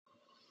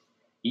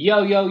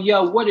Yo, yo,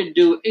 yo, what it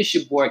do? It's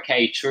your boy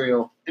K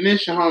Trill. And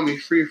it's your homie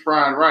Free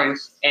Fried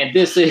Rice. And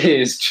this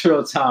is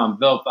Trill Time,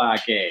 the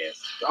podcast.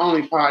 The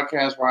only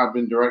podcast where I've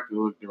been directed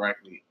to look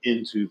directly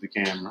into the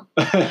camera.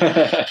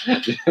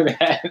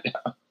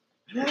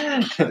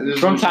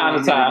 From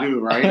time to time.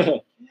 Do,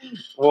 right?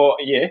 Well,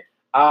 yeah.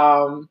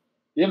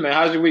 Yeah, man,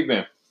 how's your week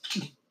been?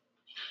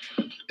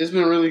 It's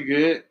been really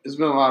good. It's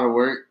been a lot of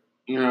work,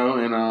 you know,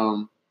 and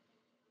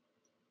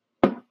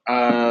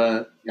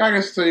I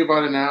guess tell you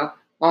about it now.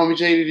 My homie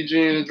JD the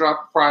Junior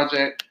dropped a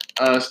project,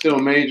 Still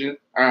Major.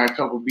 I got a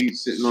couple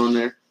beats sitting on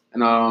there.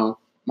 And my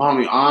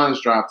homie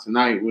Ons dropped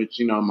tonight, which,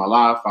 you know, my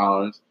live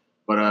followers.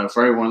 But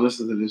for everyone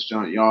listening to this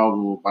joint, y'all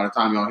will, by the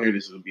time y'all hear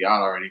this, it'll be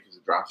out already because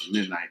it drops at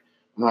midnight.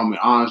 My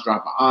homie Ons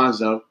dropped an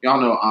Onzo.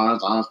 Y'all know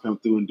Ons. Ons come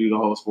through and do the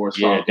whole sports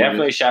talk. Yeah,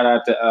 definitely shout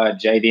out to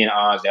JD and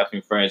Ons,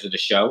 definitely friends of the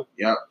show.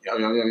 Yep.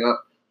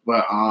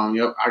 But, I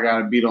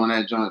got a beat on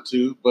that joint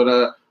too.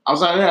 But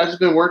outside of that, I've just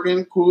been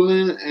working,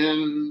 cooling,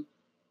 and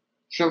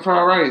shrimp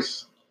fried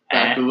rice.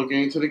 Back to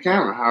looking into the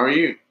camera. How are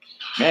you?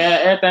 Man,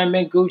 everything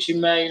been Gucci,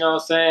 man. You know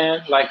what I'm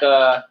saying? Like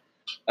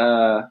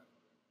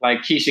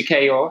Keisha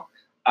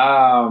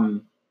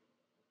Kayor.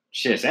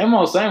 Shit, same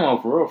old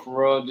for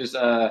real. Just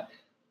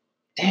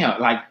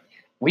damn, like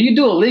when you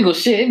do illegal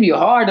shit, it be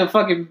hard to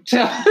fucking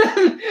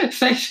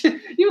say shit.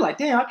 You like,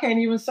 damn, I can't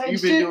even say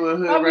shit. You been doing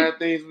hood rat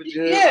things with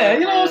your yeah, you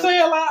know what I'm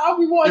saying? Like I'll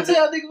be wanting to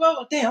tell niggas, I'm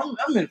like, damn,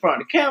 I'm in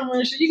front of the camera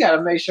and shit. You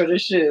gotta make sure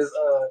this shit is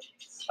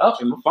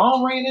up in my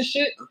phone ringing and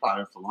shit. I'm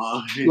probably for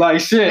long. Like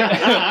shit.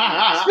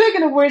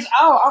 Speaking of which,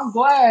 I'm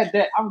glad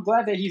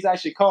that he's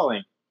actually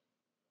calling.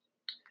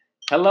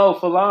 Hello,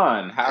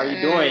 Falon. How are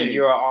you doing?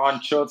 You are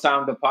on Chill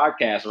Time the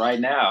podcast right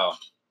now.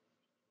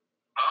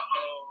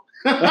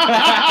 He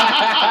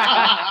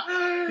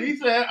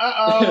said,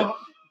 "Uh-oh."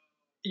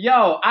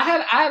 Yo, I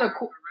had a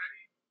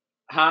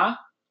huh?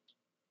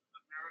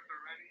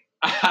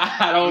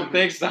 I don't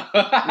think so.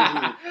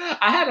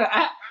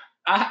 I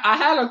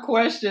had a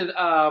question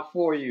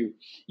for you.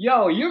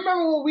 Yo, you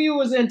remember when we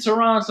was in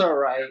Toronto,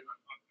 right?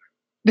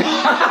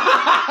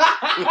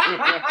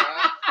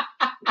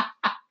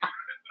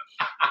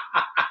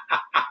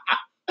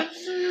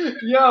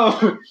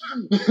 Yo.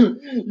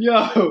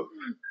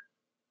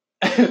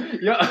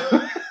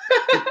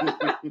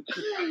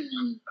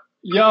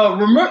 Yo,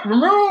 remember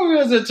when we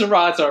was in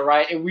Toronto,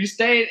 right? And we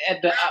stayed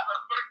at the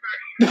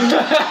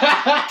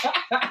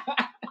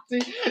See,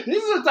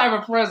 this is the type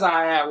of friends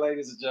I have,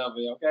 ladies and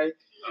gentlemen, okay?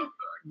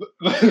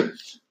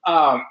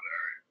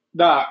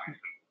 Nah.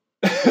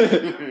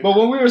 But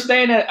when we were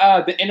staying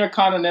at the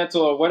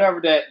Intercontinental or whatever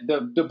that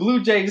the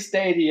Blue Jays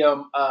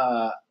Stadium,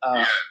 what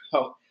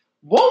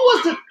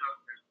was the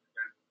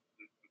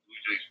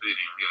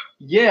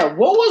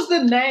what was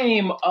the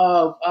name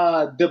of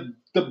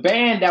the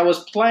band that was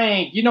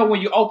playing? You know,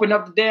 when you open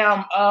up the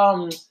damn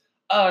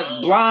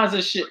blinds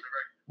and shit.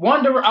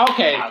 Wonder.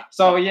 Okay,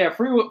 so yeah,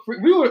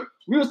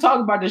 we was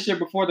talking about this shit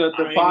before the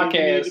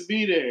podcast. Need to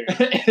be there.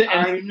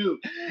 I already knew.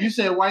 You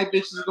said white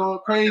bitches going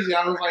crazy.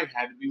 I was like,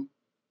 had to be.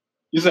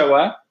 You said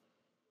what? Is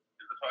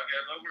the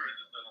podcast over? Or is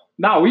it still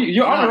on? No,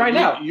 you're on it right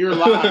now. You're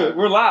live.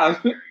 We're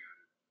live.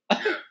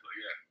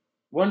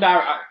 One day.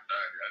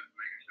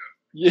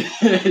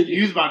 Yeah,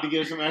 you was about to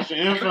give some extra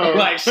info.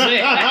 Like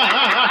shit.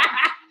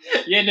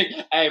 Yeah, Nick.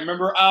 Hey,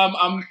 remember?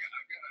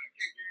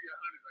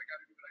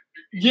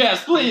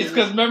 Yes, please,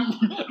 because remember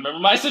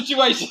my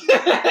situation.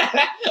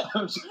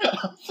 A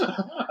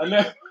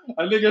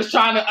nigga's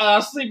trying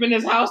to sleep in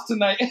his house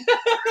tonight.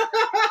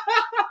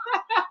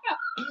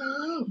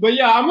 But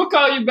yeah, I'm gonna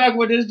call you back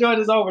when this joint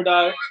is over,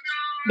 dog.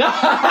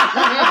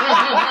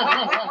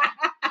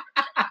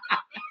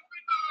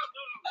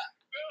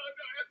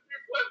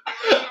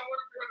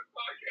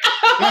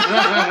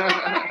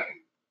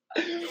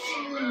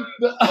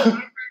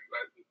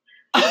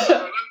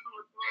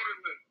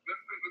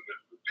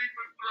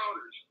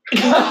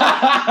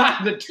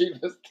 The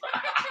deepest.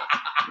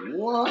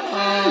 Whoa.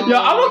 Yo,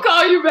 I'm gonna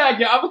call you back.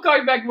 Yo, I'm gonna call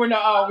you back when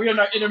we're in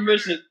our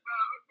intermission.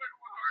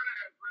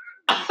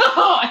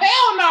 Oh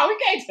hell no, we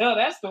can't tell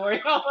that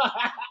story.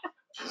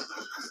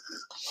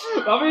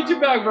 I'll meet you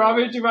back, bro. I'll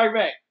meet you right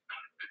back.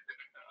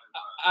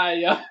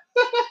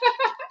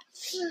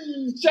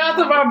 Shout out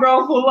to my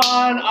bro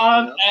Falon.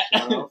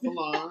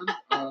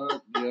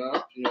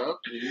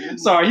 Yep.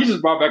 Sorry, he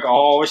just brought back a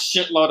whole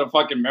shitload of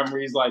fucking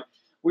memories. Like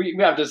we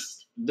have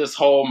this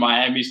whole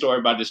Miami story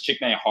about this chick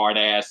named Hard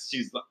Ass.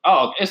 She's like,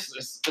 oh,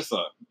 it's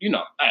a, you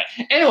know.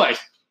 Anyways,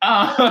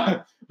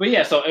 but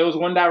yeah, so it was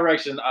One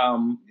Direction.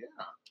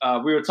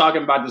 We were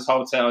talking about this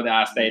hotel that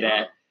I stayed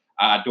at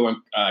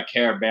during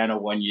Caravana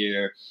one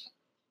year,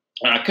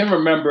 and I couldn't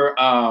remember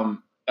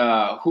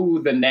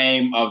who the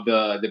name of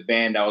the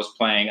band that was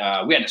playing.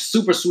 We had a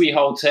super sweet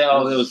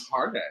hotel. It was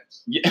Hard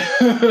Ass.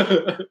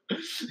 Yeah.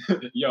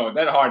 Yo,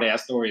 that Hard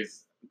Ass story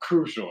is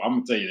crucial. I'm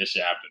gonna tell you this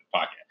shit after the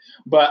podcast.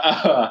 But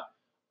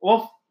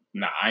well,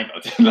 nah, I ain't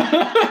gonna tell you.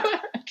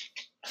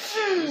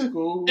 It's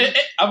cool.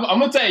 I'm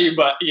gonna tell you,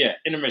 but yeah,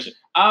 intermission.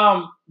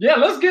 Yeah,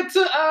 let's get to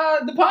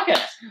the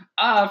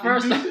podcast.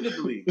 First,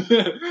 Indubitably.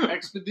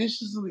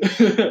 Expeditiously.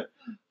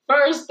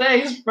 First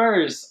things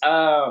first.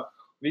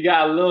 We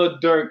got a Lil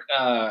Durk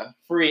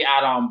free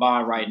out on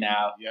bond right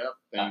now. Yep,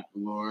 thank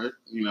the Lord.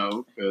 You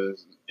know,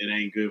 because it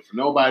ain't good for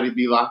nobody to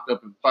be locked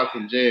up in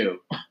fucking jail.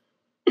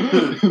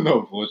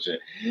 No bullshit.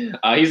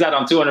 He's out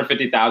on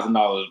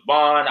 $250,000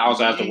 bond.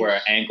 Also has to wear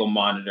an ankle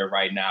monitor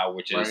right now,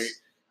 which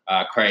is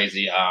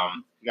crazy.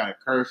 You got a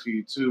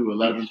curfew too,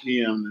 11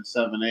 p.m. to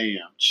 7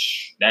 a.m.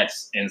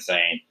 That's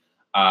insane.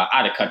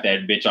 I'd have cut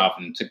that bitch off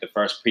and took the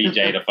first PJ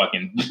to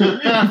fucking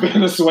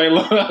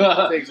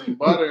Venezuela. Take some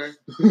butter,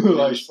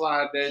 like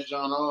slide that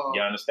joint off.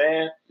 You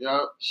understand?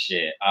 Yep.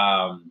 Shit.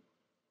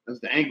 That's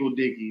the ankle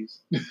dickies.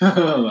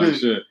 Like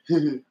shit.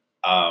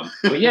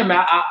 But yeah,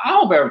 man, I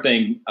hope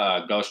everything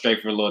goes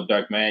straight for Lil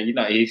Durk, man. You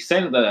know, he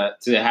seemed to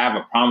have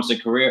a promising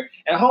career.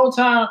 And the whole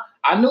time,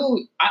 I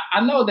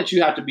know that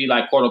you have to be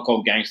like quote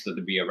unquote gangster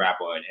to be a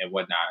rapper and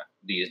whatnot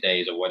these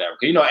days or whatever.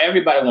 'Cause, you know,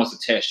 everybody wants to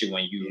test you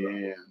when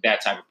you're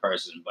that type of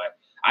person. But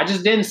I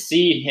just didn't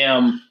see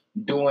him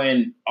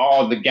doing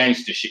all the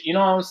gangster shit. You know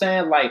what I'm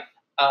saying? Like,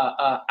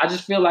 I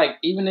just feel like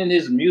even in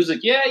his music,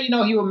 yeah, you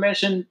know, he would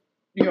mention,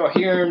 you know,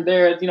 here and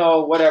there, you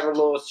know, whatever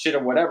little shit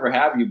or whatever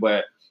have you.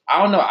 But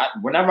I don't know.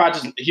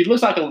 He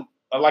looks like a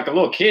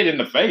little kid in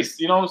the face.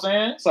 You know what I'm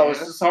saying? So it's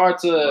just hard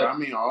to. Well, I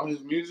mean, all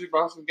his music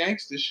about some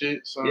gangster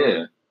shit. So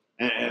yeah,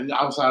 and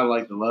outside of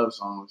like the love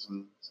songs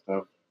and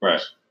stuff, right?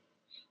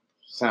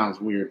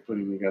 Sounds weird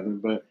putting together,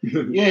 but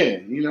yeah,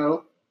 you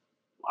know,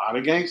 a lot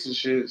of gangster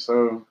shit.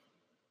 So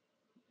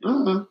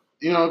you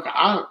know,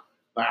 I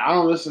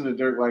don't listen to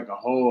Durk like a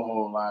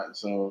whole lot.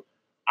 So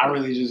I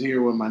really just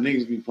hear what my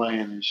niggas be playing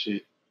and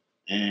shit.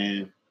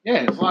 And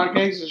yeah, it's a lot of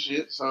gangster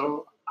shit.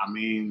 So I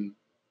mean,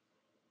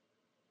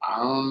 I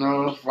don't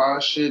know if I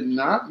should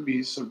not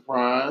be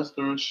surprised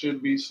or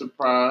should be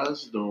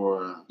surprised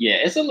or. Yeah,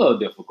 it's a little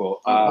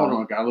difficult. Hold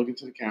on, gotta look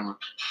into the camera.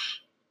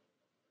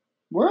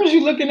 Where was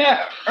you looking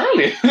at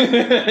earlier?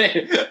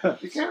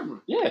 The camera.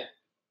 Yeah.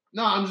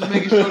 No, I'm just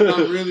making sure that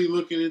I'm really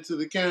looking into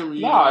the camera.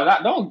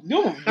 Don't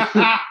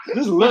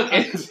just look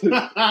into.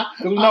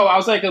 No, I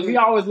was saying because we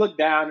always look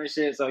down and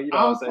shit. So you know,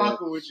 I'm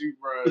fucking with you,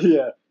 bro.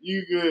 Yeah,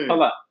 you good.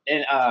 Hold up,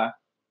 and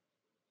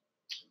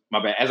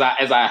my bad.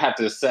 As I have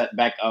to set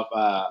back up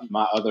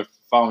my other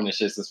phone and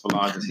shit since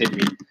Falon just hit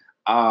me.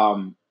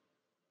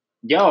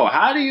 Yo,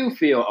 how do you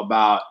feel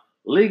about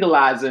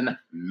legalizing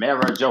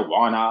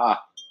marijuana?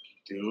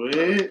 Do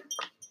it.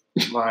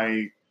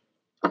 Like,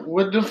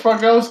 what the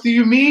fuck else do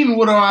you mean?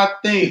 What do I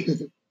think?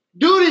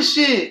 Do this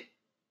shit.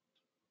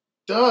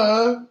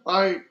 Duh.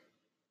 Like,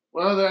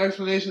 what other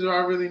explanation do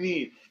I really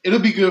need? It'll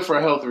be good for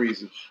a health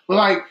reason. But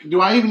like,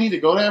 do I even need to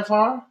go that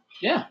far?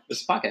 Yeah,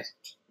 this is a podcast.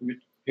 We're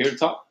here to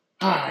talk.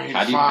 All right,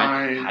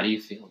 how do you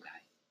feel,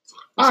 guy?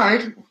 All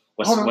right.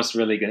 What's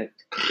really good?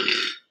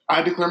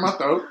 I declare my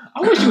throat.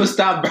 I wish you would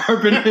stop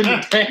burping in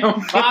the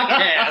damn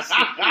podcast.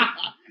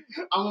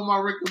 I'm on my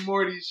Rick and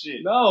Morty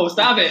shit. No,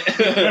 stop it.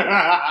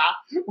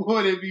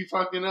 Would it be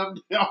fucking up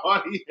the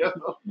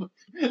audio?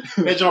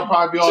 That y'all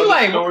probably be all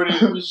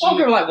distorted and shit.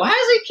 Okay, like, why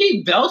does he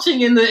keep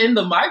belching in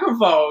the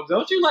microphone?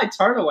 Don't you like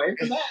turn away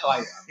from that?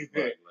 Like,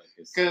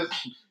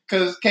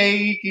 because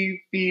K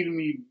keep feeding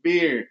me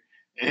beer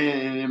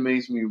and it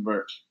makes me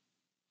burp.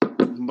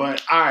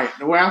 But all right,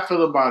 the way I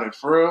feel about it,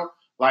 for real,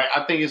 like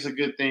I think it's a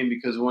good thing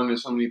because one,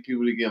 there's so many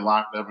people that get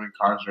locked up and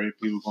incarcerated,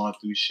 people going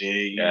through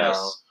shit, you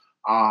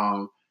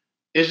know.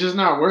 It's just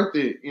not worth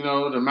it. You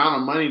know, the amount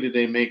of money that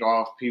they make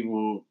off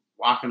people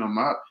locking them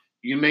up,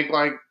 you can make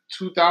like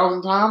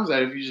 2,000 times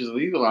that if you just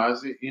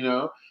legalize it, you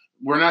know.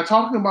 We're not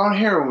talking about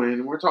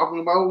heroin. We're talking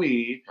about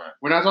weed. Right.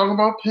 We're not talking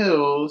about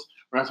pills.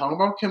 We're not talking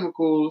about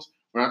chemicals.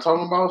 We're not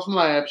talking about some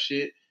lab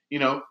shit. You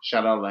know,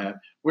 shout out lab.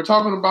 We're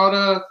talking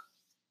about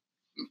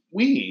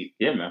weed.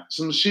 Yeah, man.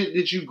 Some shit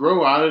that you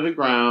grow out of the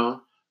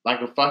ground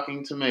like a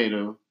fucking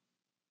tomato.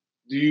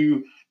 Do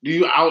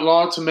you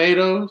outlaw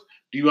tomatoes?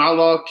 Do you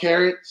outlaw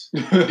carrots?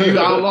 Do you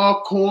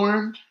outlaw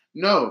corn?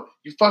 No,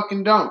 you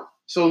fucking don't.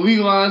 So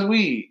legalize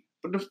weed.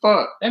 What the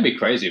fuck? That'd be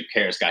crazy if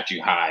carrots got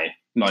you high.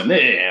 No,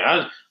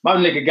 man, my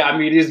nigga got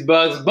me this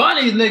Bugs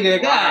Bunny,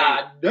 nigga.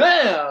 God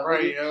damn.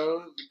 Right,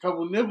 yo. A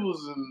couple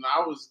nibbles and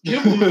I was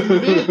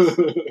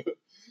gibbling.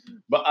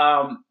 But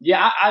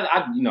yeah,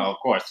 I you know, of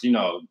course, you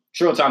know,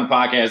 Trill Time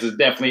Podcast is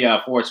definitely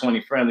 420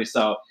 friendly.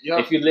 So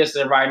if you're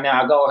listening right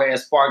now, go ahead,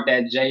 spark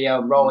that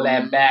JL, roll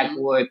that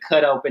backwood,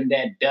 cut open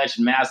that Dutch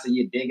Master.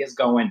 You dig? It's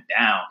going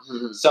down.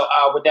 Mm-hmm. So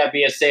with that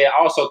being said,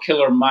 also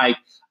Killer Mike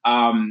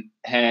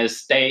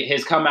has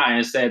come out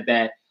and said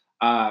that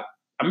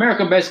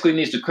America basically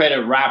needs to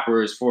credit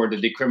rappers for the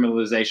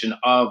decriminalization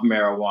of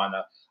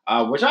marijuana.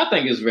 Which I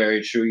think is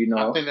very true, you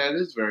know. I think that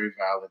is very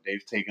valid.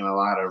 They've taken a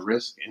lot of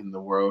risk in the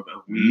world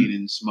of weed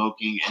and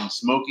smoking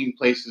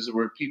places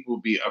where people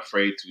be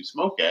afraid to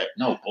smoke at.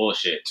 No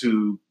bullshit.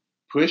 To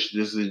push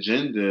this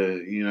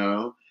agenda, you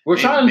know. We're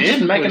trying to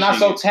just make it not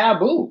so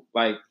taboo.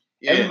 Like,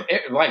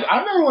 like I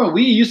remember when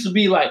weed used to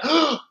be like,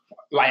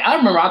 Like, I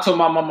remember I told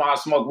my mama I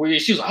smoked weed.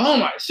 She was like, oh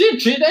my, she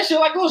treated that shit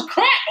like it was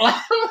crack. Like,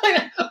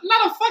 I'm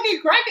not a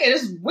fucking crackhead.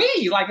 It's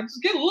weed. Like, I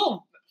just get a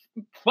little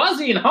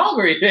fuzzy and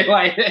hungry.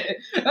 Like,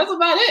 that's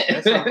about it.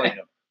 That sounds like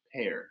a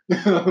pear.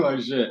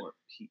 Like, shit. Or a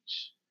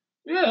peach.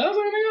 Yeah, that's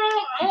what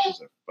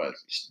Peaches are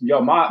fuzzy.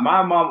 Yo, my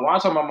mom, when I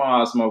told my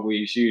mom I smoked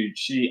weed,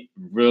 she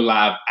real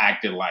life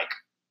acted like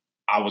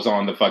I was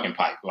on the fucking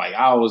pipe. Like,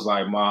 I was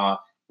like, Ma.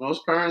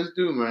 Most parents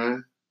do,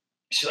 man.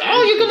 She's like,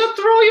 oh, you're gonna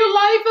throw your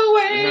life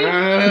away.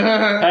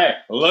 Hey,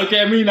 look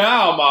at me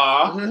now,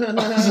 Ma.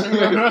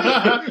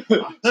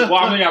 Well,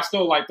 I mean, I'm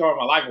still like throwing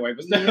my life away,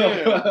 but still,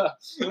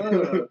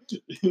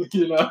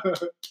 you know,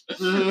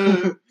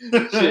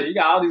 shit. You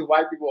got all these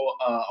white people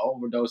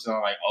overdosing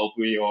on like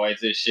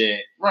opioids and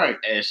shit, right?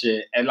 And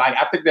shit, and like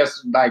I think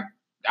that's like.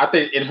 I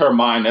think in her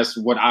mind, that's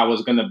what I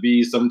was gonna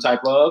be, some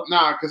type of.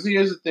 Nah, because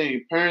here's the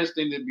thing: parents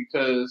think that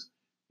because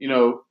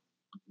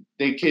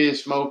their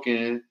kids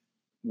smoking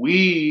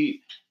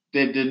weed,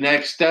 that the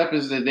next step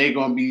is that they're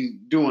gonna be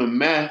doing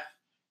meth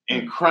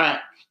and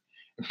crack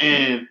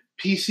and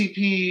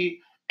PCP.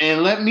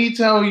 And let me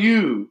tell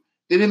you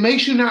that it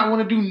makes you not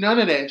want to do none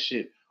of that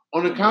shit.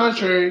 On the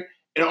contrary,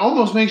 it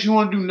almost makes you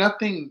want to do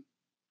nothing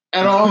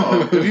at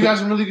all. If you got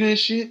some really good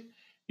shit.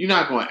 You're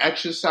not going to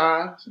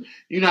exercise.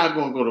 You're not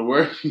going to go to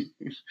work.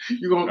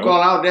 You're going to call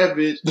out that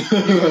bitch.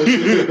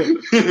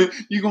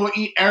 You're going to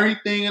eat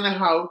everything in the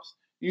house.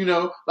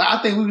 Like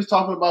I think we was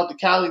talking about the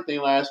Cali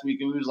thing last week,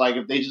 and we was like,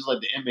 if they just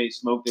let the inmates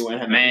smoke, they wouldn't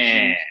have no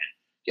issues.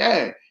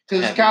 Yeah,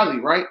 because it's Cali,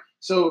 right?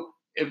 So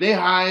if they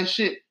high as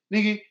shit,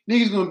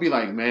 niggas gonna be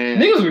like, man,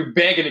 niggas be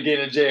begging to get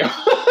in jail.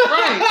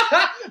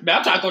 Right. Man,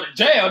 I'm trying to go to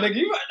jail,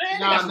 nigga.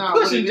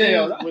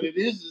 What it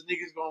is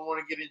niggas gonna want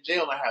to get in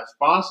jail and have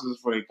sponsors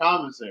for their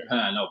commissary.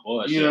 No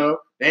bullshit.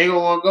 They ain't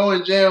gonna want to go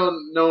in jail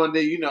knowing that,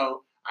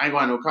 I ain't gonna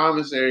have no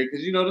commissary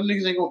because, them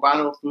niggas ain't gonna buy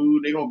no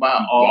food. They gonna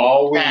buy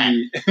all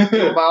weed. They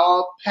gonna buy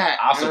all pack.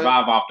 I'll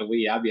survive off the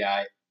weed. I'll be all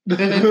right.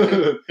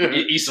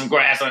 Eat some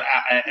grass right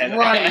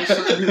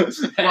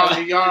around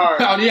the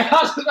yard. I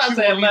was about to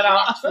say let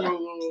out for a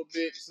little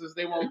bit since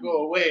they won't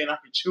go away, and I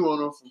can chew on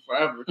them for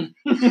forever.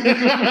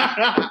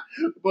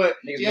 But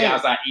niggas be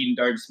outside eating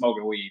dirt and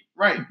smoking weed,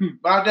 right?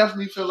 But I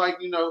definitely feel like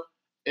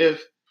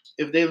if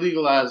they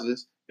legalize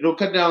this, it'll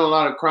cut down a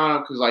lot of crime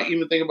because like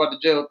even think about the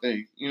jail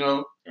thing,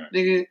 right.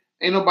 Nigga.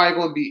 Ain't nobody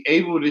gonna be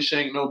able to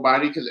shank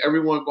nobody because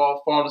everyone gonna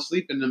fall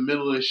asleep in the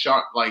middle of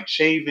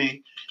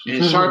shaving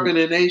and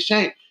sharpening they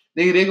shank.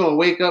 Nigga, they gonna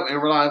wake up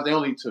and realize they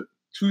only took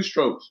 2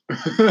 strokes.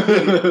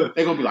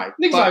 They gonna be like,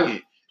 fuck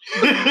it.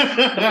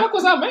 The fuck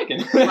was I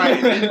making?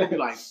 Right. They gonna be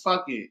like,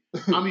 fuck it.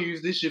 I'm gonna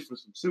use this shit for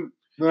some soup.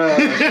 Right.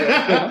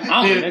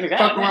 Then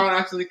fuck around and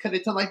actually cut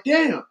their tongue like,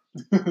 damn,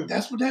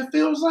 that's what that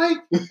feels like?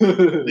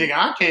 Nigga,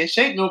 I can't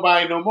shake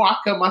nobody no more. I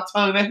cut my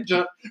tongue and that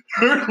junk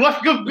hurt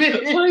like a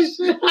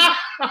bitch.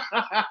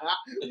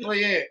 But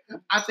yeah,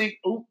 I think,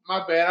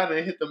 my bad, I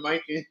didn't hit the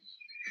mic in.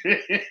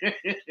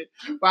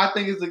 But I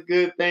think it's a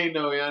good thing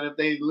though, man. If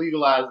they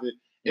legalize it,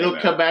 it'll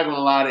cut back on a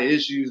lot of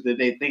issues that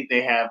they think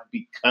they have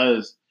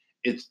because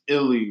it's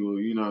illegal,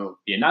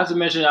 Yeah, not to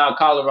mention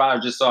Colorado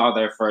just saw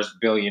their first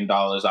 $1 billion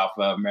off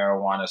of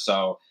marijuana.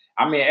 So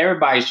I mean,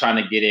 everybody's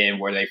trying to get in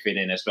where they fit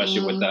in,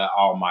 especially with the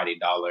almighty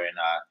dollar. And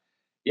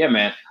yeah,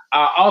 man.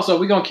 Also,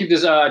 we're gonna keep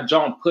this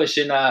joint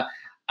pushing.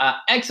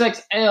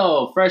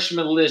 XXL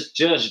freshman list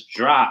just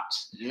dropped.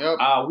 Yep.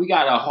 We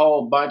got a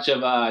whole bunch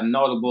of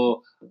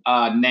notable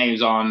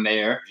names on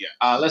there.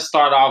 Yes. Let's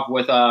start off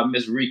with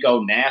Miss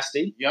Rico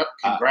Nasty. Yep.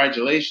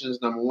 Congratulations,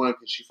 number one,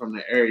 because she's from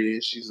the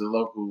area. She's a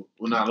local,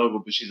 well, not local,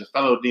 but she's a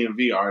fellow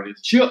DMV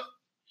artist. Sure.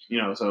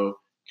 So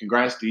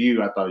congrats to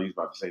you. I thought you was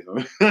about to say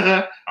something.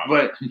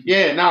 But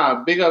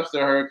yeah, big ups to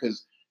her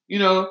because, we're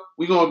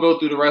going to go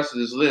through the rest of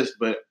this list.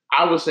 But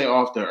I would say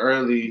off the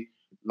early,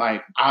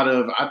 like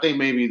I think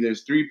maybe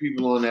there's 3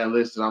 people on that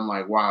list that I'm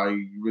like, wow,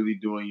 you really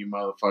doing your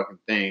motherfucking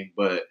thing.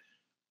 But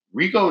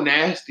Rico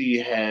Nasty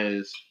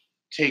has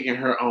taken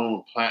her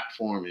own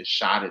platform and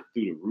shot it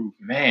through the roof.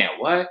 Man,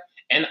 what?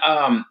 And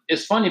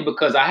it's funny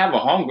because I have a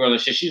homegirl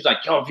and shit. She's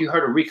like, yo, have you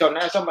heard of Rico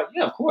Nasty? I'm like,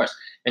 yeah, of course.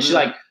 And she's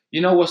like,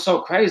 what's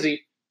so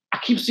crazy? I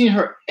keep seeing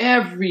her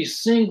every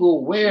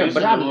single where,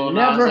 but I've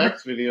never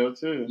heard video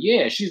too.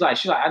 Yeah, she's like,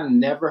 I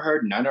never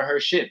heard none of her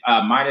shit,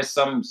 minus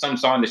some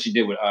song that she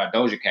did with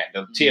Doja Cat,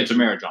 the Tia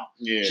Tamera joint.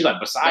 Yeah, she's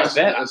like, besides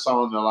that's a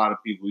song that a lot of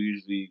people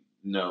usually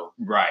know.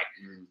 Right.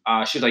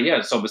 She's like,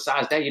 yeah. So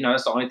besides that,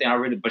 that's the only thing I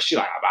really. But she's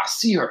like, I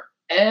see her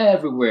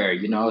everywhere,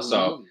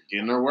 So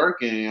getting her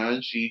work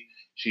in, she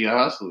a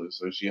hustler,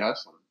 so she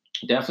hustling.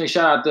 Definitely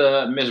shout out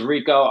to Miss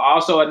Rico.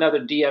 Also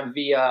another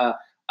DMV.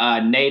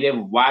 Native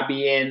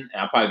YBN.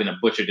 I'm probably gonna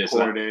butcher this.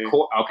 Corday.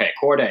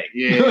 Corday.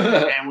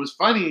 Yeah. And what's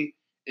funny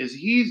is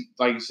he's,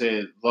 like you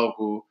said,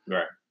 local.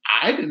 Right.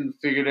 I didn't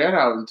figure that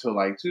out until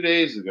like 2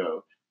 days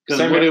ago. Because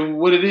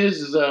what it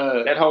is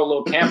that whole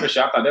little campus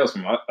shop. I thought that was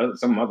from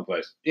some other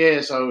place.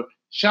 Yeah. So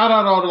shout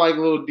out all the like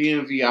little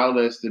DMV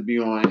outlets that be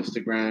on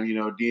Instagram.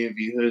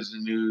 DMV Hoods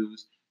and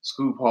News,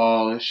 Scoop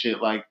Hall, and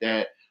shit like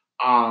that.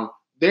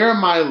 they're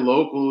my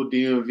local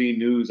DMV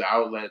news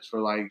outlets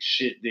for like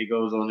shit that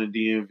goes on in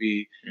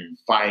DMV,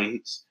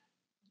 fights,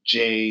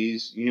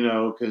 Jays,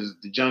 because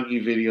the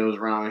junkie videos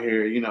around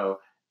here,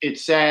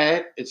 it's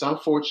sad, it's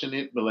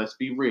unfortunate, but let's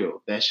be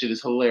real. That shit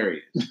is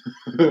hilarious.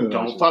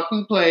 Don't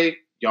fucking play.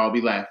 Y'all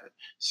be laughing.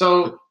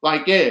 So,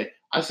 like, yeah,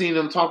 I seen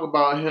them talk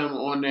about him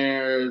on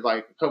there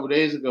like a couple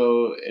days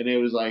ago, and it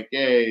was like,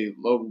 hey,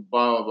 local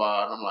blah, blah,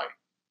 blah. And I'm like,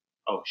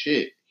 oh,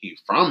 shit, he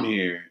from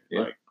here.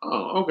 Yeah. Like,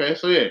 oh, okay.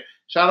 So, yeah,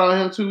 shout out to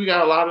him, too. We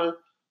got a lot of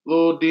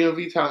little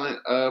DMV talent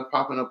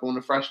popping up on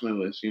the freshman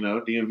list,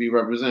 DMV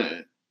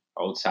representing.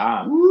 Old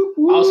time. Whoop,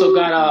 whoop. Also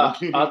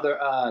got other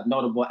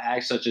notable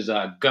acts such as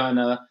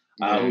Gunna,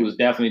 who's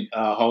definitely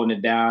holding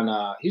it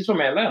down. He's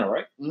from Atlanta,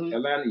 right? Mm-hmm.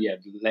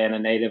 Atlanta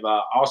native.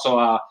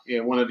 Also,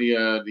 one of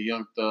the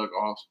Young Thug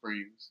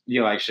offsprings.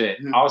 Yeah, like shit.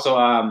 Also,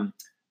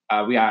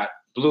 we got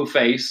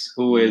Blueface,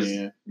 who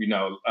is,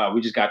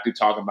 we just got through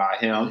talking about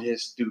him.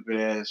 His stupid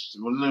ass.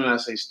 Well, let me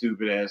not say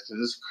stupid ass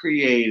because it's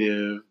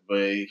creative,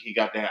 but he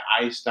got that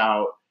iced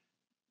out,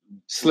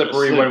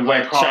 slippery when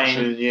wet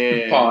chain.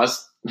 Yeah.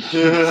 Pause.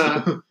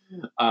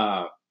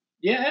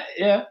 Yeah.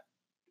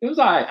 It was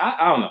alright.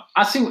 I don't know.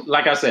 I see,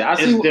 like I said,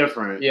 it's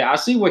different. Yeah, I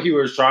see what he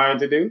was trying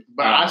to do,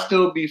 but I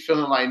still be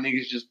feeling like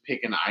niggas just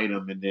pick an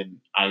item and then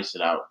ice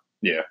it out.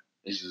 Yeah,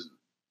 it's just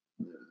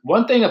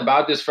one thing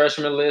about this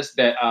freshman list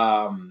that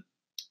I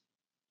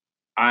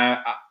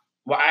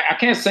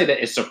can't say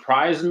that it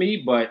surprised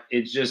me, but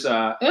it just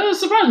it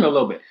surprised me a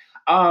little bit.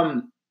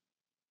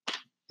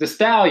 The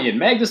Stallion,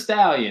 Meg Thee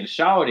Stallion,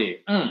 Shawty.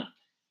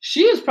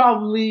 She is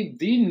probably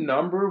the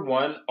number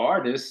one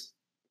artist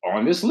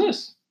on this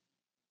list.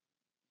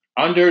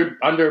 Under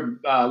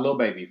Lil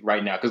Baby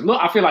right now. Because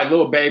I feel like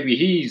Lil Baby,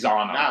 he's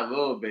on them. Not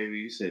Lil Baby,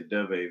 you said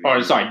Da Baby.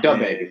 Oh, sorry, Da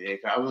Baby. Yeah,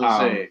 I was going to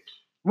say.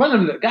 One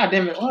of them,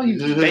 goddamn it, all you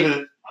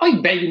baby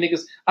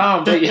niggas.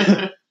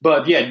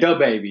 But yeah, Da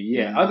Baby.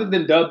 Yeah. Other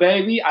than Da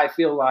Baby, I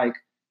feel like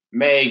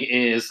Meg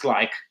is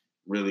like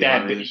really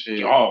that big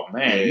shit. Oh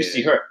man, you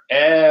see her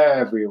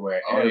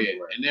everywhere. Everywhere.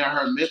 Yeah. And then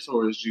her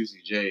mentor is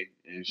Juicy J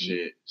and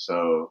shit.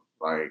 So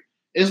like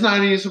it's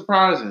not even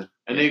surprising.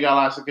 And they got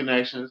lots of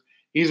connections.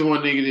 He's the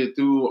one nigga that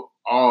through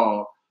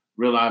all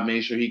Real Life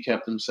made sure he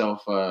kept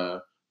himself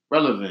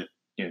relevant.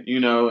 Yeah. And you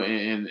know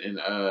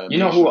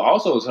who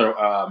also is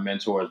her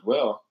mentor as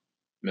well?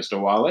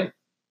 Mr. Wale.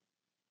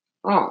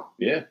 Oh.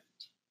 Yeah.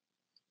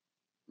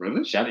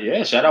 Really? Shout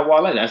out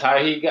Wale. That's how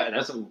he got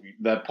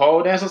the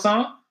pole dancer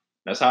song.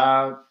 That's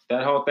how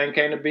that whole thing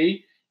came to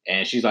be.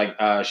 And she's like,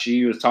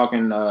 she was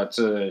talking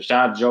to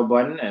shout out Joe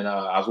Budden, and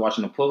I was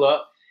watching the pull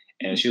up,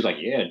 and she was like,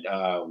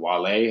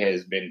 Wale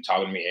has been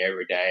talking to me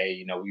every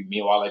day. Me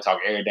and Wale talk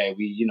every day.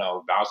 We,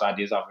 bounce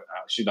ideas off.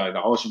 She's like, the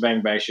whole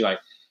shebang bang. She's like,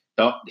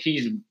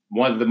 he's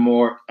one of the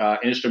more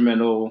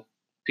instrumental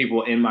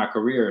people in my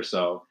career.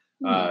 So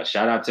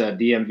shout out to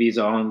DMV's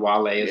own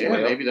Wale as well.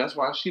 Yeah, maybe that's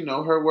why she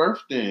know her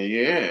worth then.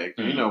 Yeah,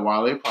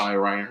 Wale probably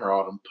writing her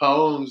all them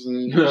poems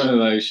and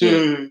like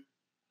shit.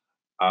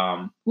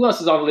 Who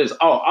else is on the list?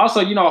 Oh,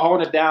 also,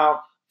 holding it down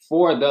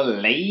for the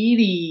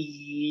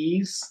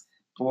ladies.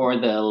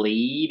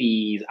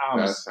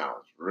 That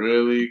sounds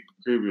really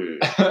creepy.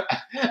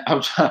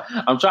 I'm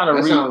trying to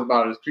read. That sounds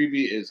about as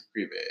creepy as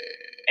creepy.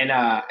 And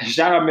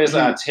shout out Miss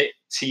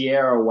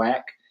Tierra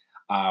Whack,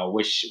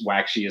 which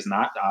Whack she is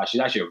not. She's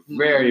actually a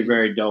very,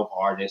 very dope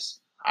artist.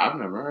 I've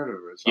never heard of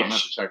her, so I'm gonna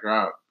have to check her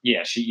out.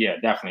 Yeah,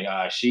 definitely.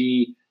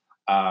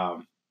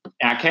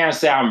 I can't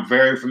say I'm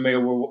very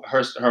familiar with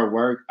her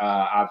work.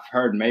 I've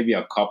heard maybe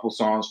a couple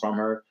songs from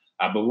her,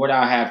 but what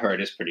I have heard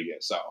is pretty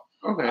good. So,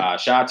 okay.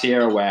 Shout out to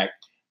Tierra Whack.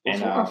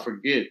 Before I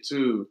forget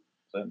too,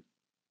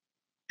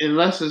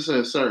 unless it's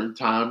a certain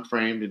time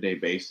frame that they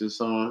base this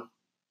on,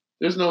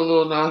 there's no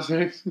Lil Nas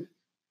X,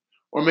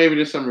 or maybe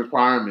there's some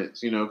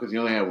requirements, because he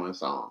only had one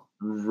song.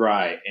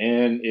 Right,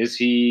 and is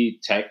he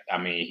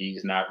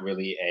he's not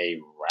really a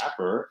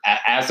rapper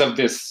as of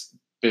this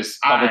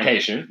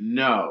publication.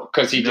 No,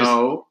 because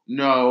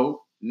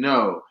no.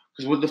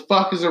 Because what the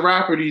fuck is a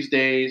rapper these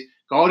days?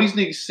 All these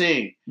niggas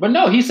sing. But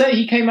no, he said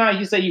he came out.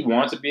 He said he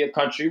wants to be a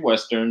country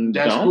western.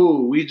 That's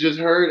cool. We just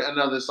heard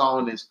another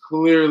song that's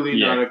clearly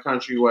not a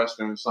country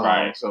western song.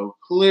 Right. So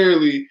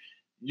clearly,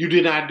 you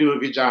did not do a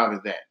good job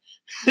at that.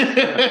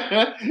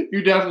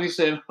 You definitely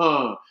said,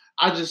 I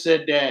just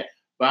said that,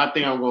 but I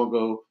think I'm gonna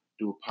go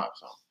do a pop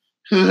song.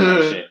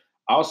 Shit.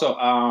 Also,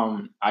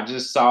 I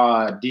just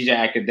saw DJ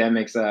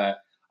Academics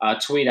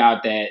tweet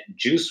out that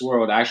Juice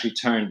WRLD actually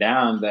turned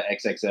down the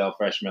XXL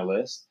freshman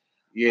list.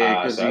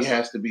 Yeah, because he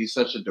has to be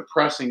such a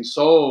depressing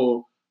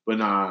soul. But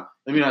nah,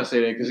 let me not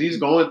say that because he's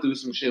going through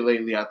some shit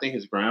lately. I think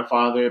his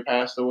grandfather had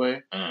passed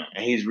away,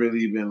 and he's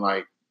really been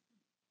like,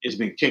 it's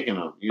been kicking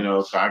him,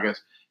 So I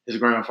guess his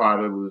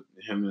grandfather was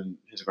him and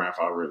his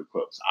grandfather really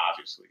close,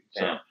 obviously.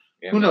 So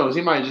who knows?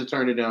 He might just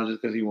turn it down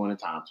just because he wanted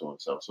time to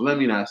himself. So let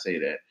me not say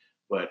that.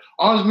 But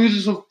all his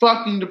music's so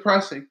fucking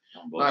depressing.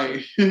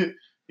 Like,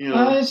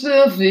 I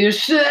still feel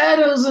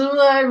shadows of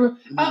life.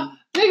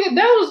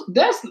 Nigga,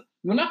 that's.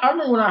 I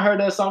remember when I heard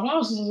that song, I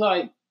was just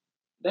like,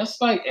 that's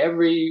like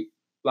every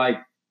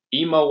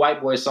emo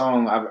white boy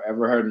song I've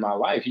ever heard in my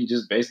life. He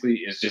just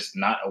basically is just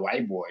not a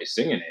white boy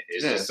singing it.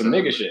 It's just some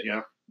nigga shit.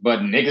 Yeah. But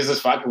niggas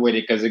is fucking with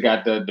it because it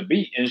got the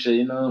beat and shit.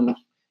 You know,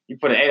 you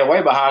put an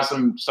 808 behind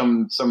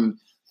some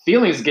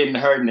feelings getting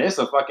hurt, and it's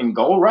a fucking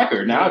gold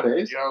record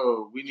nowadays.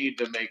 Yo, we need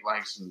to make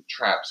like some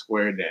trap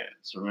square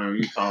dance. Remember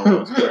you talking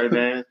about square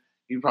dance?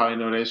 You probably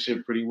know that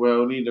shit pretty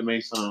well. We need to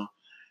make some.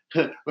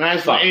 Man,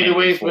 some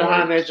 808s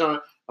behind that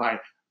joint.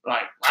 Like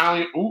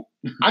I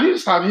need to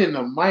stop hitting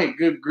the mic.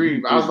 Good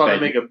grief! I was about to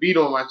make a beat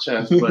on my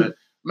chest, but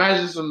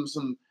imagine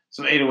some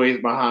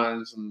 808s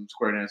behind some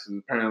square dances.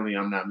 Apparently,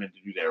 I'm not meant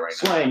to do that right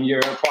now. Swing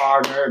your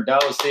partner,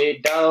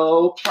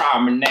 do-si-do,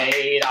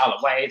 promenade all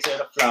the way to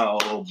the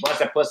floor. Bust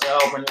that pussy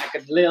open like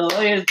a little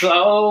is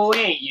glow,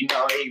 and you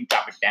know you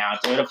drop it down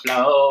to the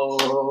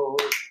floor.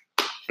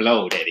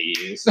 Flow that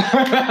is.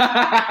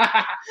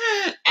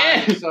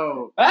 And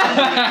so cut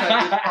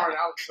this part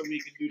out so we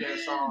can do that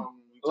song.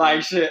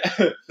 Like shit.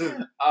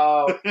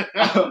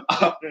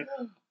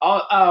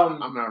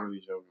 I'm not really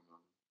joking.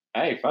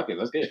 Hey, fuck it,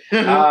 let's get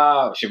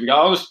it. Should we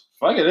go?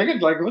 Fuck it,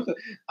 nigga. Like what the?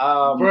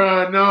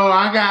 Bruh, no,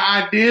 I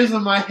got ideas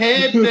in my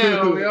head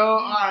now, yo. All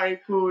right,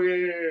 cool,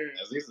 yeah.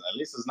 At least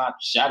it's not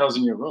shadows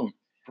in your room.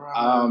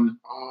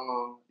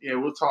 Yeah,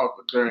 we'll talk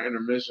during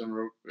intermission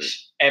real quick.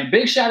 And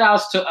big shout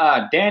outs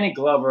to Danny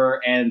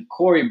Glover and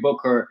Cory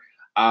Booker,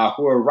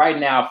 who are right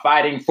now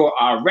fighting for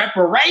our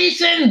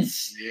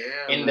reparations.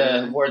 Yeah, in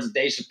the words of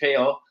Dave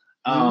Chappelle.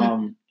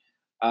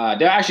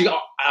 They're actually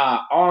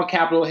on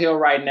Capitol Hill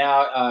right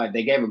now.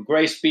 They gave a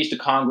great speech to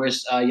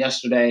Congress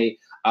yesterday.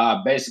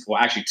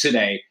 Actually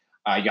today.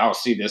 Y'all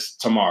see this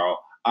tomorrow.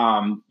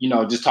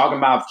 Just talking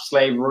about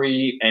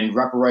slavery and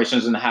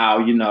reparations and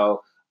how,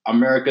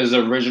 America's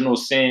original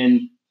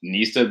sin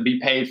needs to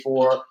be paid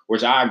for,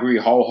 which I agree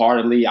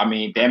wholeheartedly. I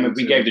mean, damn it,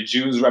 we gave the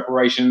Jews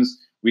reparations.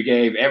 We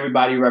gave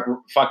everybody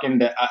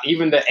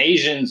even the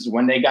Asians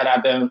when they got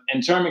out the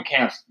internment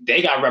camps,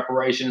 they got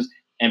reparations.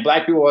 And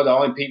black people are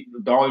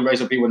the only race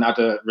of people not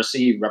to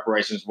receive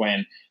reparations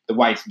when the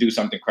whites do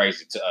something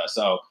crazy to us.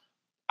 So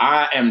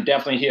I am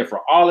definitely here for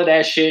all of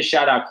that shit.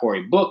 Shout out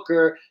Cory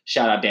Booker.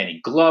 Shout out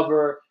Danny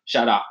Glover.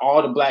 Shout out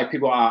all the black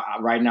people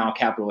right now on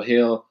Capitol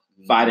Hill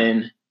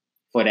fighting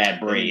for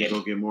that bread. Go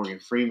get Morgan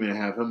Freeman and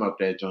have him up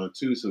that joint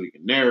too so he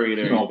can narrate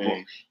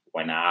everything.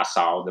 When I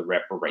saw the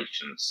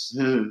reparations,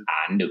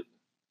 I knew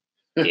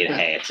it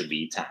had to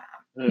be time.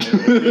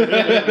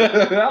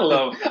 I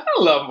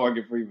love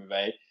Morgan Freeman,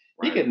 man.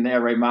 Right. He could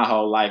narrate my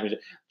whole life.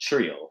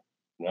 Trill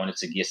wanted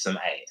to get some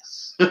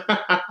ass,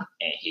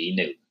 and he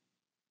knew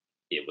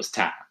it was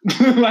time.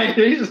 Like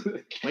he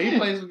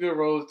plays some good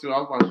roles too. I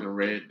was watching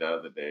Red the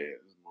other day.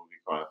 This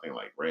movie called, I think,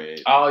 like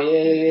Red. Oh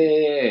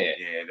yeah.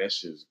 Yeah, that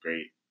shit's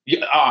great.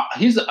 Yeah,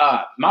 he's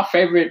my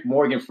favorite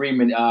Morgan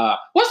Freeman.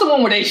 What's the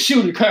one where they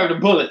shoot and curve the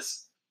bullets?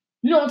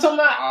 You know what I'm talking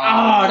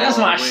about? That's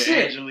my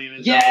shit.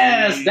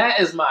 Yes,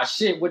 that is my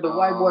shit with the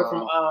white boy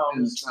from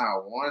It's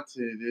Not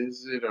Wanted,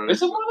 is it? Or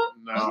is it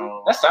Wanted?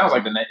 No. That sounds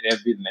like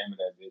that'd be the name of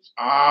that bitch.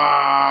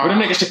 Where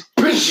the nigga shit.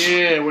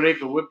 Yeah, where they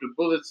could whip the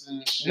bullets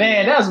and shit.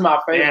 Man, that's my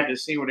favorite. They had the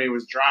scene where they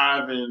was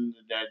driving,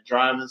 that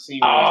driving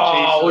scene.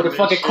 Where the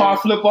fucking car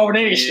flip over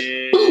there and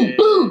shit. Boom,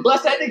 boom,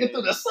 bust that nigga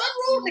through the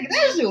sunroof. Nigga,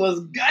 that shit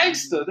was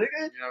gangster,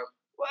 nigga. Yep.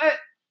 What?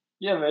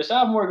 Yeah, man.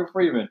 Shout out Morgan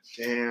Freeman.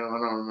 Damn, I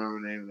don't remember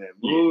the name of that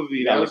movie.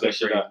 Yeah, that was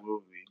a great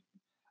movie.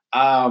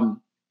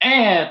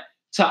 And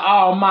to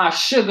all my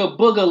sugar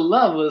booger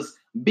lovers,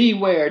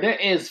 beware. There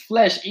is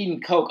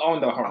flesh-eating coke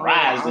on the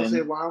horizon. I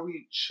said, why are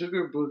we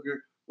sugar booger?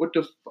 What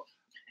the fuck?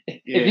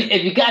 Yeah.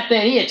 If you got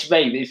that itch,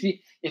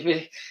 baby.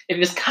 If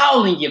it's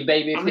calling you,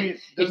 baby.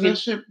 Does that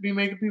shit be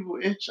making people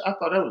itch? I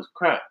thought that was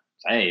crack.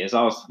 Hey, it's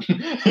all.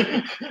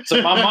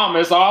 So my mama,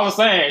 it's all the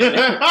same.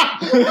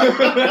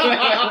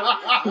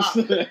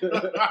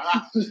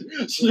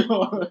 she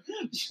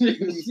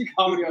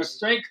called me a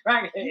straight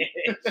crackhead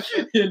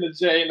in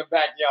the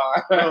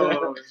backyard.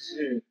 Oh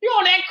shit! You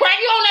on that crack?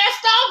 You on that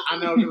stuff? I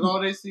know, because all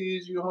they see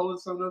is you holding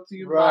something up to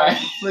your mouth,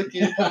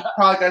 flicking.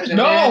 Probably got your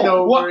hand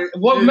over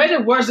what made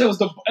it worse? It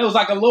was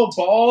like a little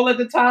ball at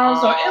the time,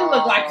 so it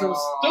looked like some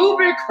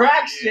stupid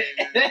crack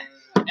shit.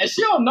 And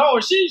she don't know.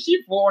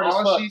 She bored as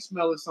fuck. All she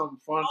smell is something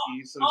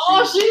funky. So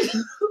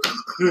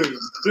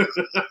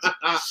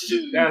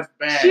that's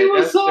bad. She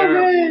was That's so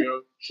terrible, bad.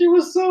 Yo. She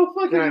was so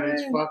fucking bad. bad. That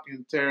is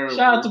fucking terrible.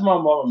 Shout out to my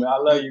mama, man. I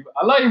love you.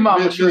 I love you,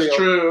 Mama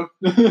Trill.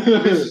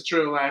 This is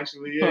true,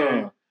 actually.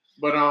 Yeah.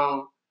 But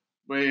yeah,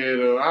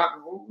 though.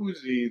 What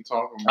was he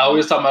talking about? We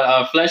was talking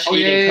about flesh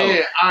eating coke.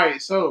 Yeah. All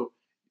right. So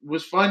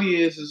what's funny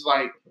is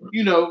like,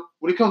 when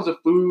it comes to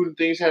food and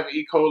things having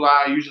E.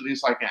 coli, usually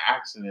it's like an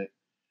accident.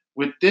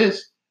 With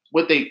this,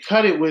 what they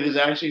cut it with is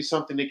actually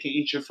something that can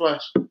eat your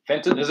flesh.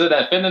 Is it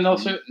that fentanyl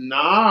shit?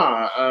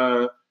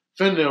 Nah,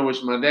 fentanyl,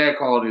 which my dad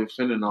called it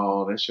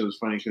fentanyl. That shit was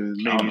funny because it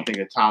made me think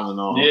of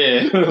Tylenol.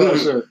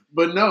 Yeah,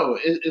 but no,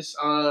 it's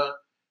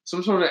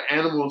some sort of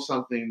animal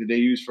something that they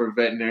use for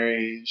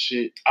veterinary and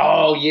shit.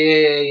 Oh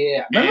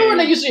yeah. Remember when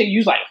they used to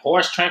use like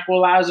horse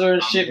tranquilizer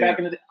and shit back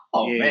in the day?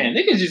 Oh man,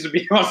 niggas used to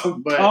be on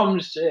some dumb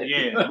shit.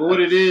 Yeah, but what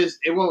it is,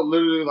 it won't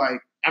literally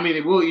like I mean,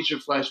 it will eat your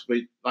flesh, but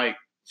like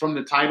from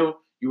the title,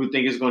 you would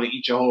think it's going to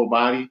eat your whole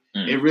body.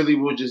 It really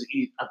will just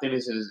eat. I think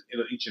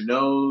it'll eat your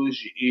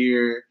nose, your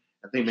ear.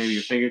 I think maybe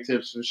your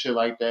fingertips and shit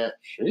like that.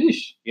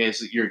 Sheesh. Yeah,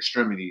 it's your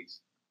extremities.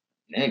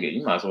 Nigga,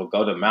 you might as well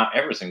go to Mount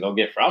Everest and go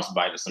get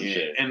frostbite or some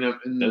shit. And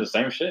they're the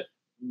same shit.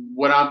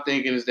 What I'm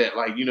thinking is that,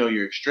 like,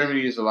 your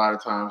extremities a lot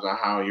of times are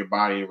how your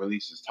body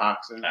releases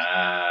toxins.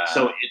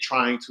 So it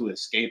trying to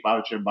escape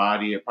out your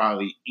body, it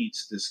probably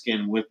eats the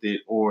skin with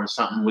it, or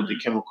something with the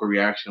chemical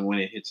reaction when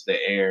it hits the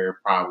air,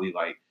 probably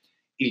like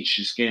eats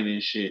your skin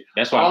and shit.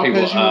 That's why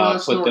people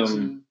put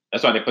them.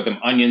 That's why they put them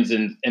onions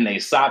in their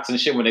socks and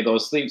shit when they go to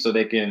sleep, so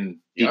they can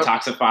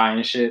detoxify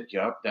and shit.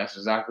 Yep, that's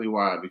exactly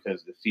why.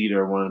 Because the feet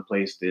are one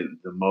place that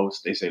the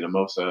most. They say the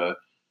most.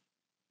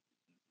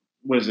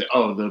 What is it?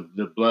 Oh,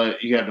 the blood.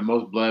 You have the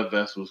most blood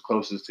vessels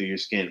closest to your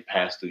skin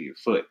pass through your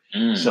foot,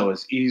 so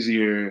it's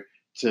easier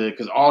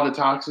because all the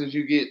toxins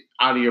you get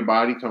out of your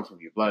body come from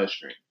your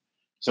bloodstream.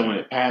 So when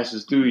it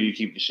passes through, you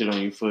keep the shit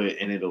on your foot,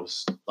 and it'll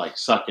like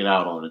suck it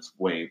out on its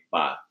way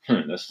by.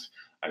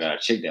 I got a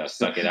chick that'll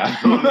suck it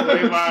out. On the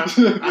way by,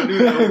 I knew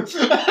that.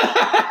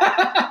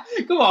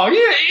 Come on,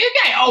 you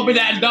can't open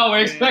that door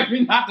and expect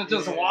me not to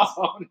just walk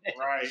on it.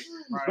 Right.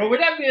 But with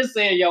that being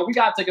said, yo, we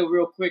gotta take a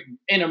real quick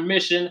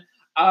intermission.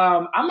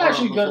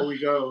 Before we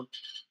go,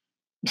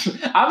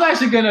 I'm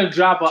actually gonna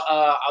drop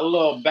a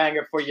little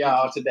banger for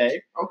y'all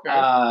today.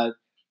 Okay.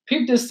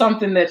 Peep this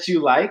something that you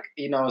like,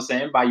 you know what I'm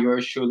saying, by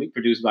yours truly,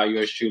 produced by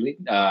yours truly.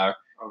 The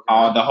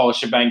whole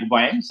shebang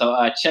bang. So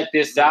check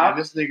this out.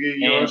 This nigga,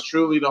 yours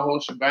truly, the whole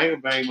shebang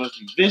bang must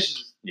be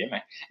vicious. Yeah,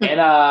 man.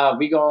 And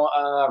we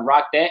gonna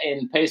rock that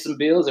and pay some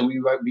bills, and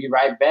we be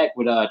right back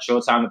with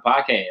Chill Time the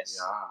Podcast.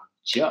 Yeah.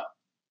 Chill.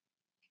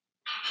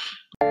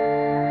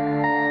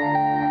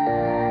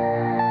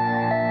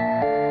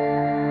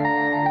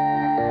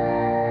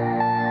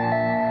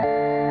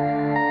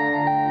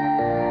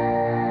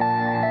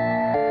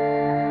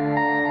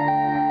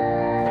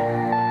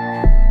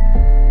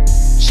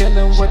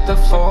 Chillin' with the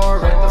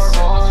foreign.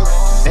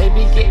 They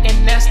be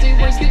getting nasty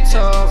when you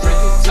touring.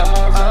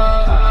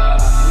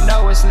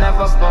 No, it's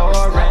never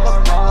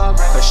boring.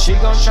 Cause she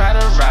gon' try to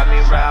ride me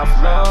Ralph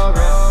Lauren.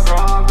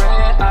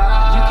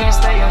 You can't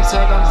stay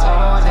until the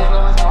morning.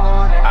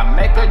 I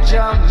make a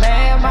jump,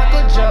 man,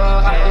 Michael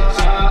Jordan.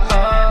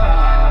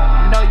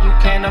 No, you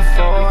can't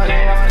afford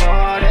it.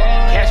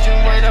 Catch you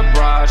with a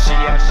bra, she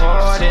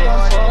imported.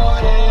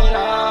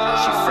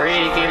 She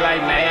freaky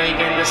like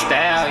Megan Thee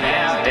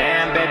Stallion.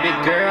 Damn, baby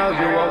girl,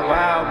 you a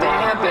wild.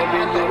 Damn,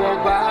 baby, you a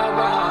wild.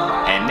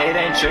 And it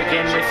ain't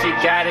tricking if you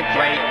got it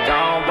great.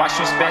 Gon' watch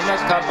you spend a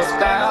couple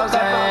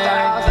thousand.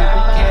 We be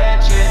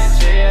catching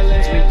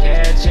feelings, we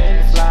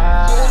catching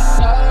flies.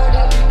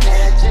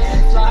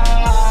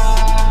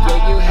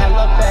 Yeah, you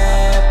hella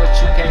bad, but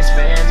you can't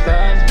spend the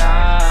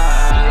night.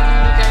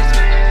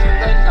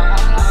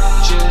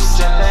 Juice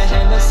in the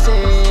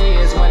Hennessy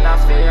is when I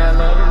feel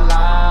alive.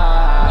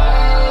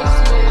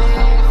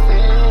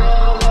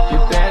 You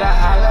better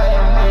holler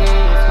at me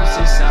if you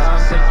see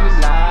something you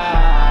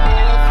like.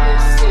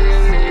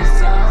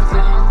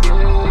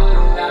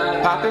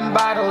 Popping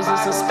bottles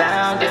is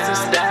astounding. If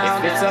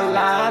it's a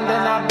line,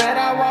 then I bet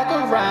I walk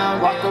around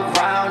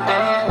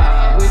it.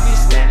 We be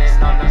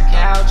standing on the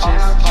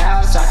couches.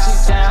 Sachi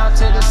down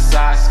to the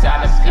socks.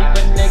 Gotta peep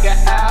a nigga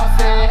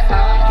outfit.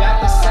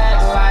 Got the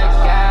satellite,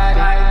 got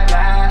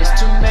it. It's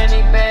too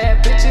many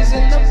bad bitches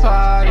in the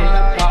party.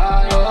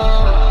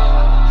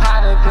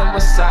 Hotter than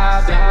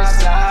wasabi.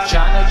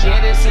 Tryna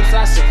get it since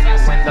I seen you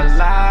in the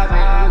lobby.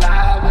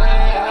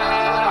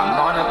 I'm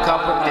on a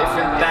couple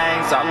different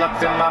things, all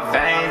up in my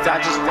veins. I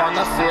just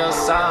wanna feel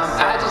something.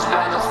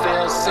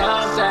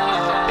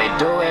 They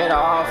do it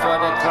all for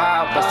the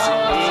clout, but see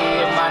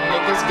me and my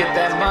niggas get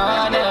that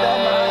money.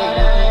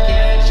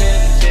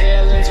 Catching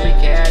feelings, we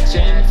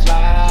catching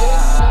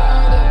flies.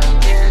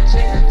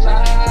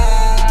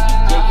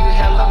 Yeah, you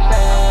hella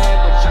bad,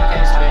 but you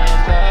can't spend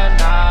the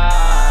night.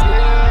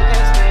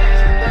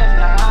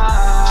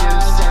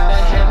 Juice in the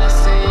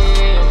Hennessy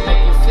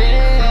make you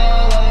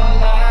feel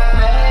alive.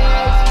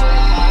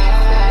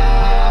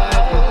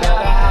 You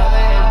better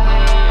holler at me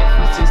if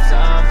you see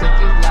something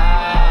you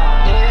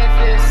like. If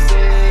you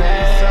see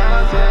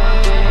something,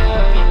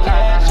 we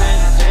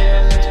catching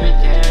feelings, we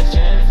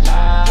catching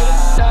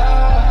flies.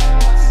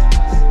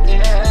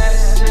 Yeah,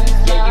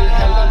 you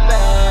hella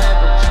bad,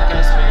 but you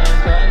can't spend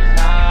the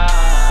night.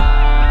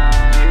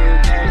 You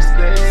can't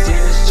spend. See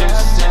this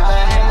juice in the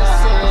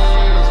Hennessy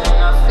is when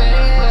I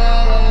feel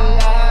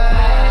alive.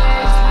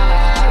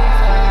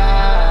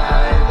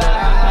 You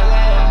better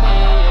holler at me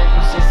if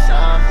you see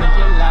something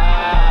you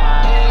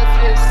like. If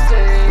you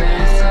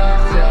see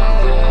something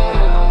you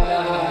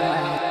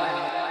like.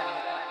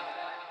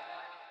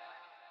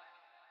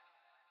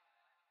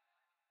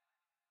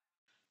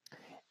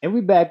 And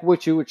we back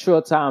with you with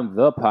Chill Time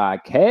the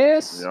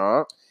Podcast.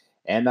 Yeah.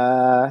 And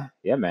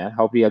yeah, man.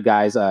 Hope you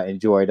guys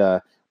enjoyed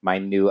my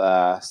new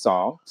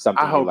song.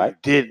 Something I hope you like.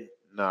 you didn't.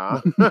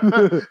 Nah.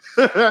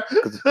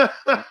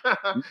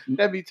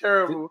 That'd be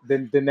terrible.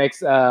 The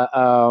next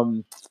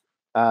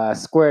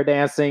Square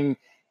Dancing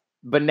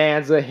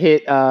Bonanza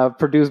hit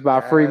produced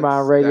by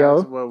Fremont Radio.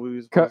 That's what we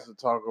were supposed to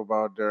talk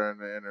about during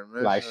the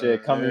intermission. Like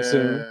shit, coming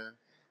soon.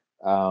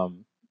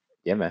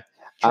 Yeah, man.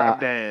 Trap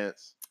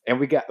dance. And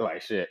we got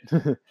like shit.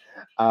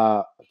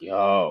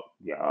 Yo.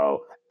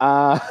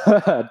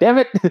 Damn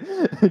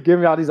it. Give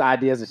me all these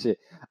ideas and shit.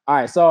 All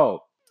right,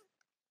 so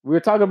we were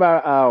talking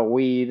about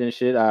weed and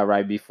shit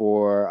right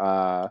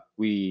before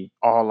we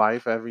all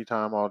life, every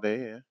time, all day.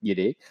 Yeah. You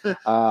did.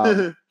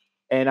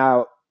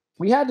 And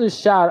we had to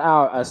shout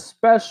out a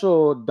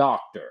special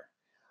doctor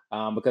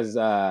because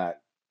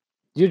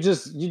you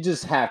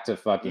just have to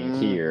fucking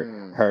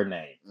hear her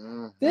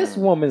name. This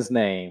woman's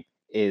name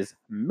is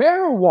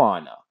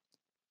Marijuana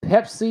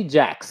Pepsi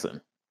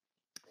Jackson,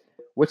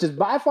 which is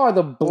by far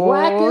the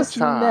blackest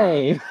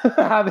name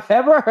I've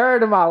ever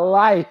heard in my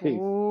life.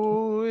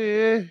 Ooh,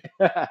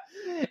 yeah.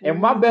 And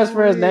my best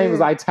friend's name is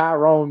like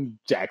Tyrone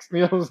Jackson.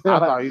 You know what I'm saying? I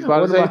thought you was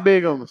about to say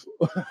Bigums.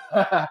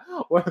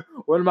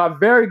 One of my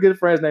very good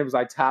friends' name is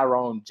like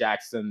Tyrone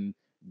Jackson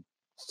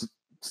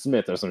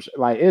Smith or some shit.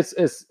 Like it's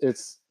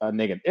a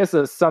nigga. It's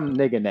some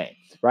nigga name,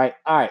 right?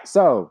 All right,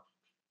 so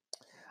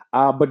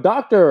but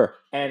doctor,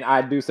 and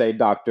I do say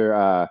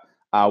doctor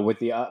with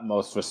the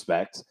utmost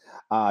respect,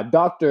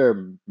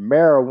 Dr.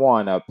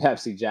 Marijuana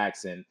Pepsi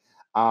Jackson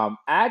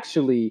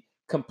actually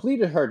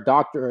completed her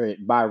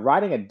doctorate by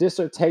writing a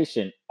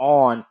dissertation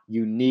on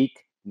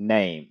unique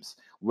names,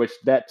 which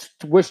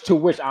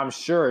I'm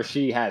sure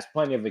she has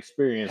plenty of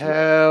experience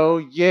Hell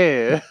with.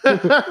 Yeah.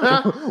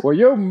 Well,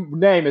 your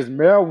name is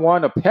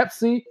Marijuana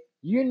Pepsi.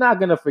 You're not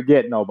gonna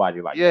forget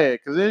nobody like that. Yeah,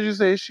 because then you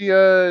say she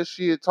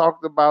had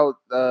talked about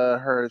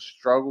her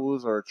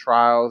struggles or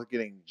trials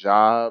getting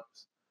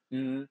jobs.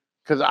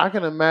 Because I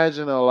can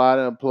imagine a lot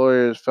of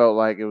employers felt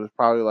like it was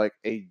probably like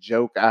a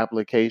joke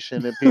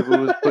application that people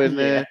was putting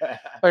in.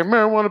 Like,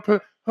 Marijuana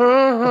put,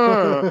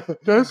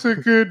 that's a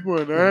good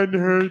one. I hadn't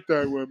heard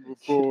that one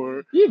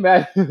before. You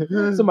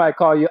imagine somebody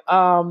call you,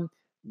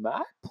 may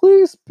I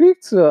please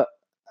speak to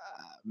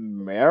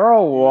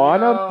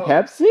Marijuana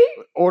Pepsi?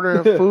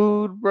 Ordering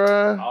food,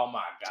 bruh. Oh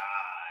my God.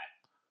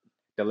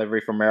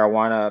 Delivery for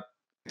Marijuana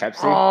Pepsi.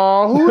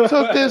 Oh, who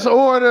took this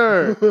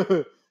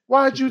order?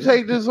 Why'd you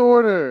take this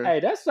order? Hey,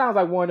 that sounds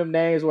like one of them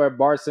names where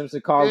Bart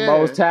Simpson called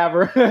Moe's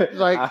Tavern.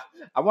 Like,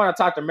 I want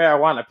to talk to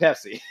Marijuana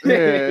Pepsi.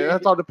 Yeah, I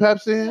talked to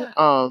Pepsi.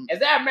 Is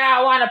that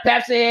Marijuana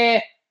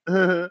Pepsi?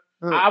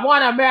 I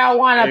want a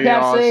Marijuana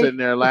Pepsi. All sitting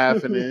there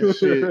laughing and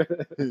shit.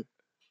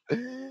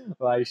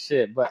 Like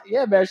shit. But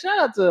yeah, man, shout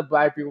out to the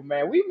black people,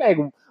 man. We make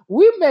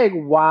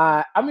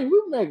wine. I mean,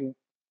 we make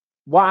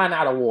wine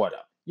out of water.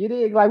 You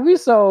dig? Like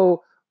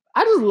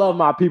I just love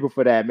my people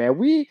for that,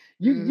 man.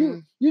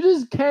 You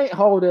just can't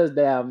hold us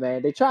down,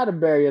 man. They tried to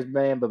bury us,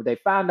 man, but they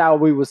found out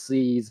we were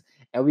seeds,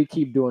 and we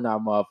keep doing our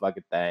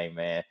motherfucking thing,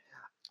 man.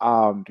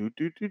 And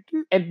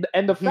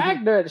the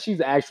fact that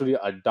she's actually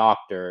a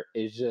doctor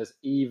is just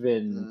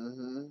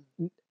even.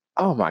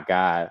 Oh my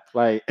God!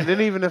 Like, and then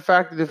even the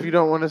fact that if you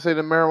don't want to say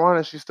the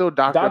marijuana, she's still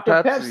Dr.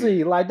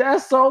 Pepsi. Like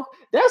that's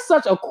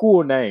such a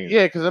cool name.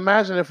 Yeah, because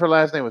imagine if her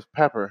last name was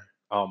Pepper.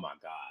 Oh my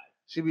God!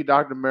 She'd be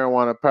Dr.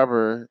 Marijuana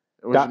Pepper.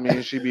 Which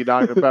means she'd be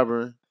Dr.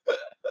 Pepper.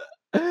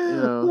 You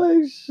know?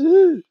 Like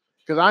shit.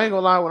 Because I ain't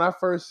gonna lie, when I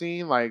first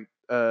seen like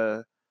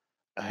a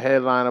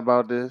headline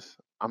about this,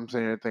 I'm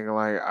sitting here thinking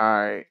like, all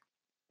right,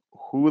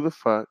 who the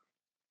fuck?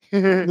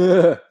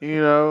 You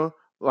know,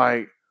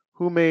 like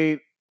who made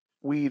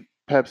weed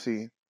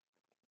Pepsi?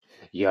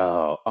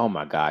 Yo, oh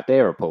my God, they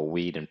ever put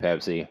weed in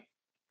Pepsi?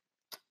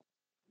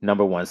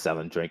 Number one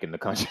selling drink in the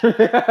country.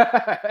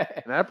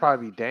 And that'd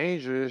probably be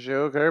dangerous,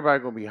 yo. Cause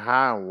everybody gonna be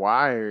high and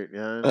wired, you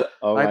know?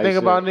 Like think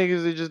about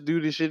niggas that just do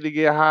this shit to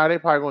get high. They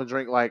probably gonna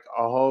drink like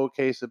a whole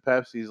case of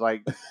Pepsis,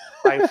 like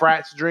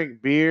frats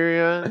drink beer, you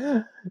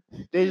know?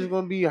 They just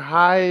gonna be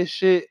high as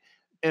shit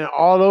and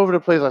all over the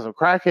place like some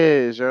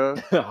crackheads, yo.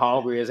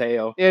 Hungry as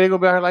hell. Yeah, they gonna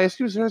be like,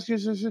 excuse me,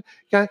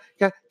 can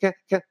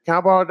I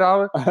borrow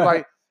 $1?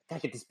 Like, can I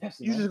get this Pepsi?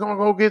 You just gonna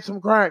go get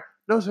some crack?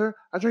 No, sir.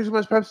 I drink so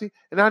much Pepsi,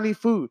 and I need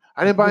food.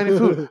 I didn't buy any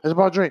food. I just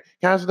bought a drink.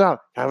 Can I have some $1? Can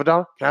I have $1?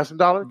 Can I have some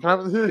 $1? Can I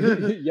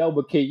have... Yo,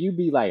 but can you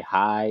be like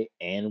high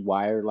and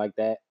wired like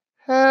that?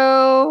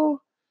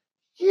 Hell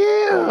yeah.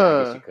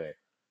 I guess you could.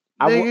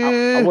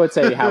 I would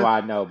tell you how I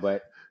know,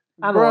 but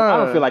I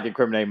don't feel like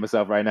incriminating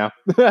myself right now.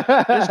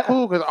 It's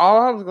cool because all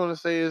I was gonna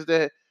say is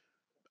that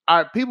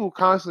people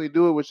constantly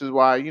do it, which is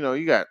why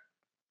you got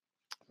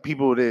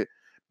people that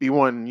be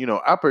wanting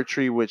upper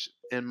tree, which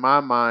in my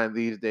mind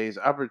these days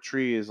upper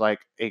tree is like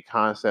a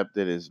concept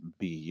that is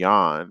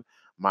beyond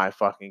my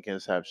fucking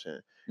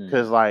conception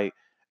because like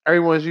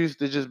everyone's used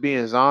to just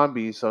being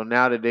zombies, so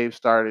now that they've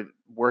started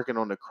working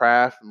on the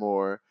craft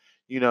more,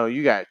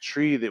 you got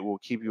tree that will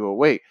keep you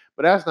awake.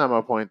 But that's not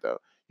my point though.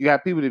 You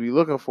got people to be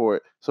looking for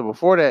it. So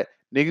before that,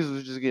 niggas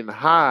was just getting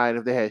high, and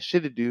if they had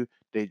shit to do,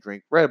 they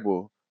drink Red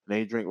Bull. And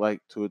they drink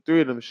like 2 or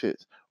 3 of them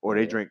shits. Or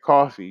they drink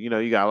coffee. You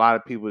got a lot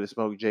of people that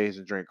smoke J's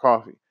and drink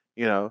coffee.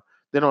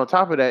 Then on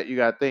top of that, you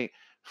got to think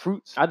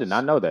fruits. I did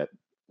not know that.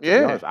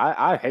 Yeah.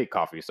 I hate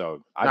coffee,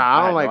 so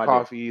I don't like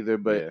coffee either.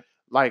 But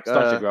Like,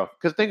 Starts your growth.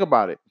 because think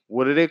about it.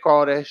 What do they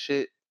call that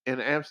shit in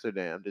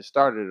Amsterdam that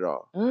started it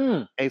all?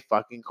 A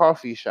fucking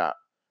coffee shop.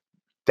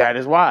 That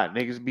is why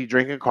niggas be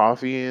drinking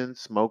coffee and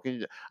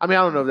smoking. I mean,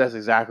 I don't know if that's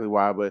exactly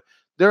why, but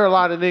there are a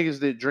lot of niggas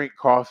that drink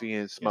coffee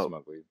and smoke.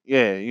 weed.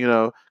 Yeah,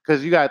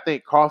 because you gotta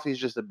think coffee is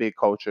just a big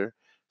culture.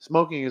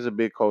 Smoking is a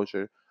big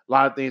culture. A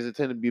lot of things that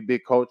tend to be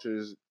big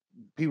cultures,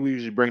 people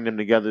usually bring them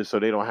together so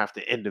they don't have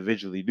to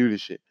individually do the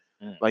shit.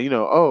 Like,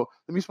 oh,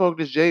 let me smoke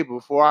this J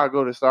before I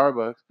go to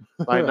Starbucks.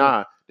 Like,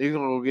 nah, they're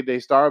gonna go get their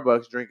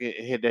Starbucks, drink it,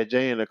 and hit that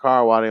J in the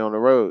car while they on the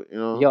road.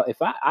 Yo, if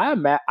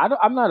I'm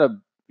not a,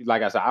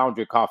 like I said, I don't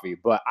drink coffee,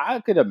 but I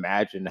could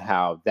imagine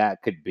how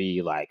that could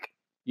be like,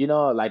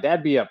 like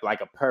that'd be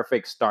like a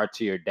perfect start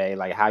to your day.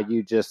 Like how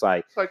you just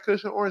like It's like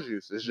cushion orange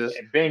juice. It's just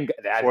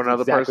that's for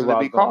another exactly person where to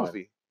I be was going.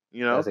 coffee.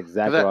 That's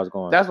exactly where I was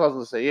going. That's what I was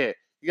gonna say. Yeah,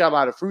 you got a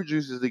lot of fruit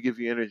juices that give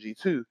you energy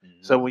too.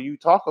 Mhm. So when you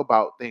talk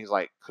about things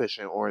like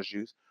cushion orange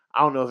juice, I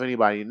don't know if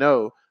anybody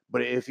know,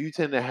 but if you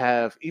tend to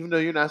have, even though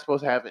you're not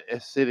supposed to have an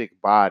acidic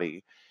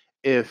body,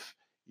 if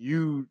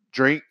you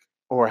drink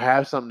or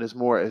have something that's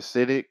more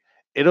acidic,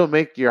 it'll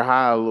make your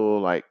high a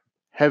little like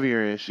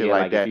heavier and shit Yeah,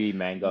 like like that. if you eat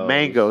mangoes.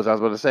 Mangoes, I was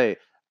about to say.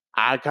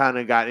 I kind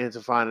of got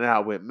into finding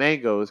out with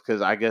mangoes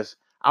because I guess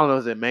I don't know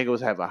if that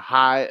mangoes have a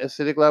high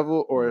acidic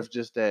level or if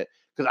just that,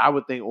 because I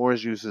would think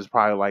orange juice is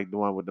probably like the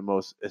one with the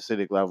most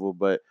acidic level,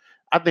 but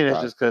I think that's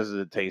Right. just because of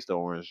the taste of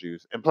orange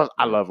juice. And plus,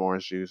 I Yeah. love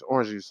orange juice.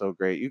 Orange juice is so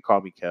great. You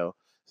call me Kel.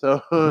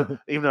 So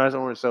even though it's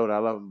orange soda, I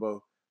love them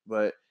both.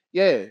 But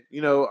yeah,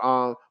 but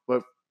a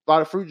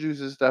lot of fruit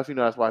juices and stuff,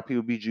 that's why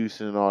people be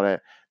juicing and all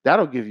that.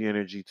 That'll give you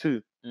energy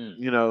too.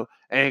 Ain't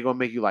gonna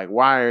make you like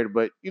wired,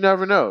 but you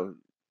never know.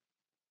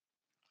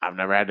 I've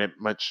never had that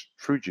much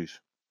fruit juice.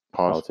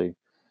 Pause. Salty.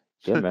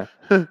 Yeah, man.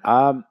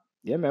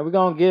 Yeah, man. We're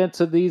gonna get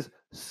into these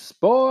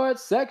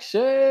sports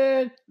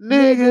section.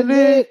 Nigga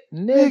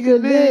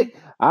Nick.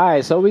 All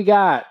right, so we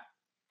got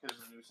Here's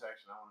a new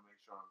section. I want to make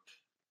sure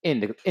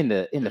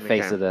I'm in the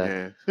face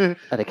camera.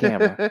 of the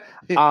camera.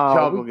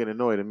 Y'all we- gonna get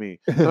annoyed at me.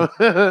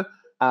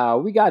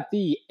 We got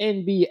the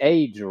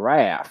NBA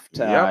draft.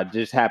 Yep.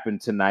 Just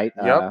happened tonight.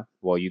 Yep.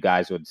 Well, you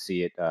guys would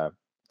see it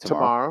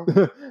tomorrow.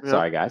 Tomorrow.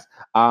 Sorry, guys.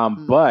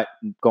 But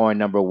going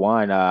number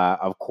one,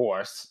 of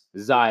course,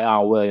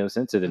 Zion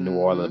Williamson to the New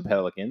Orleans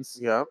Pelicans.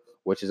 Yep.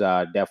 Which is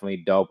definitely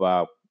dope.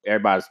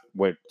 Everybody's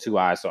with two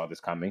eyes saw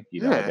this coming.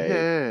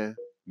 Yeah.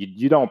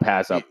 You don't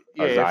pass up.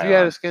 Yeah, a Zion. if you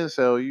had a skin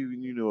cell, you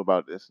knew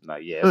about this. No,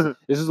 yeah.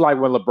 This is like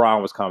when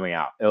LeBron was coming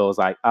out. It was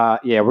like,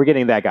 yeah, we're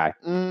getting that guy.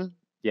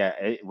 Yeah,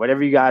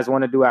 whatever you guys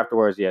want to do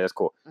afterwards, yeah, that's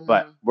cool.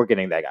 But we're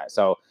getting that guy.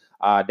 So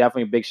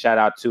definitely a big shout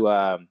out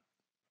to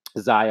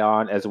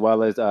Zion as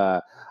well as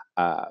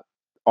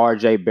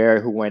RJ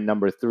Barrett, who went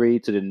number 3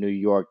 to the New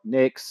York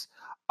Knicks.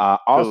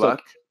 Also, Good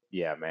luck.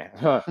 yeah,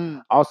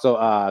 man.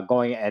 Also,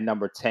 going at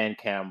number 10,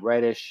 Cam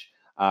Reddish.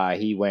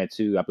 He went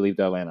to, I believe,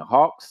 the Atlanta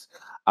Hawks.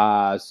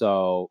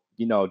 So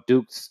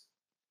Duke's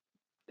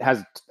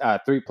has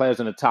 3 players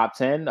in the top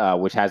 10,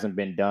 which hasn't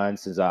been done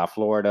since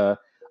Florida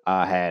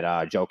had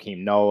Joakim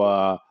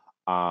Noah.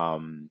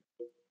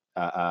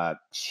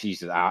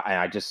 Jesus,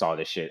 I just saw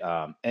this shit.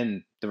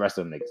 And the rest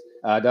of them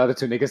niggas, the other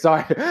 2 niggas,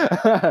 sorry.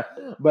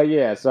 But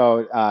yeah,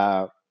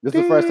 so this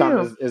is the first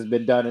time it's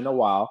been done in a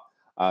while.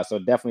 So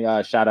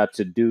definitely shout out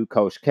to Duke,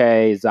 Coach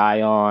K,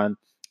 Zion.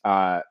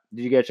 Did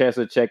you get a chance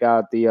to check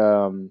out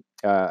the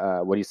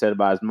what he said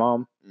about his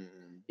mom?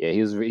 Yeah,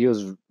 he was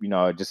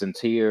just in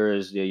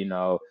tears.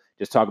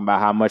 Just talking about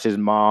how much his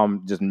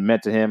mom just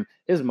meant to him.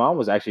 His mom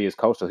was actually his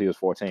coach till he was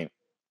 14,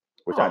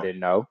 which I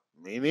didn't know.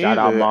 Me neither. Shout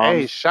out moms.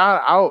 Hey,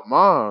 shout out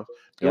moms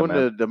Yeah,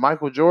 doing the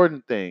Michael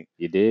Jordan thing.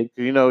 You did?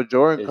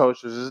 Jordan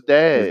coach was his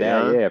dad.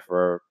 Yeah,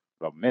 for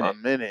a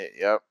minute.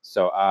 Yep.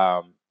 So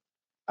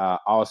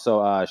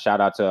also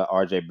shout out to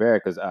RJ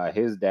Barrett because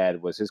his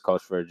dad was his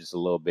coach for just a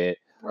little bit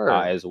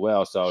as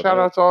well. So shout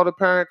out to all the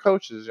parent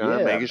coaches, Yeah,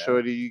 making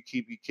sure that you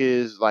keep your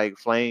kids like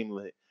flame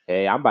lit.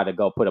 Hey, I'm about to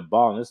go put a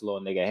ball in this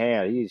little nigga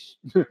hand. He's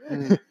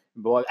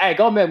boy, hey,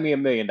 go make me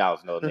 $1 million,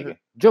 little nigga.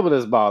 Dribble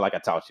this ball like I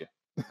taught you.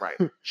 Right.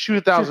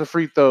 Shoot 1,000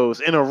 free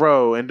throws in a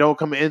row and don't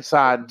come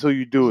inside until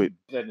you do it.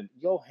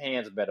 Your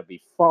hands better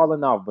be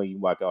falling off when you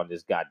walk on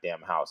this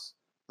goddamn house.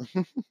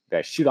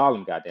 That shoot all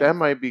them goddamn. That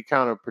might be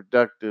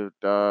counterproductive,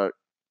 dog.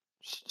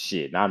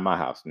 Shit, not in my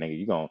house,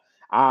 nigga.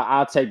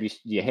 I'll take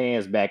your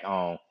hands back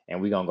on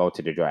and we gonna go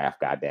to the draft,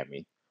 goddamn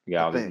me. You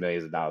got all these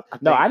millions of dollars.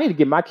 I need to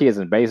get my kids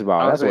in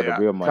baseball. That's what the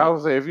real money. I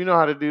was say, if you know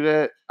how to do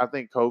that, I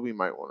think Kobe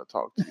might want to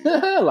talk to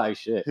you. Like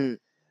shit.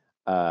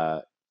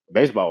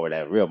 Baseball where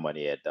that real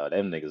money at though.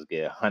 Them niggas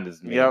get hundreds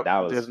of millions of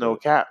dollars. There's no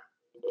cap.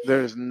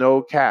 There's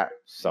no cap.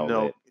 So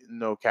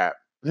no cap.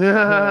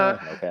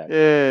 No cap.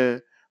 Yeah.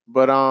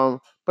 But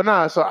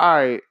nah, so all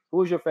right.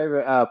 Who's your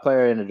favorite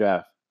player in the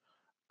draft?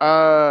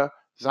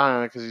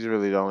 Zion, because he's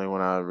really the only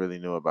one I really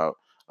knew about.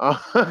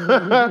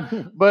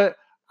 But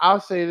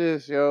I'll say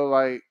this,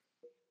 like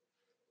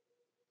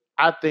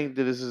I think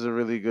that this is a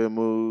really good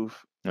move.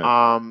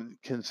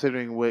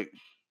 Considering what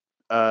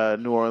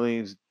New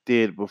Orleans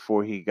did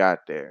before he got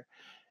there.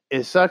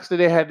 it sucks that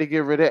they had to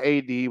get rid of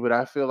AD, but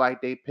I feel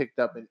like they picked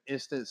up an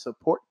instant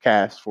support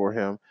cast for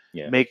him,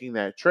 Yeah. making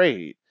that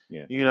trade.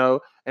 Yeah. You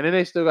know, and then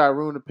they still got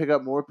room to pick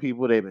up more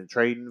people. They've been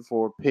trading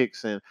for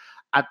picks, and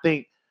I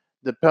think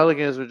the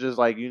Pelicans were just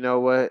like, you know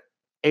what?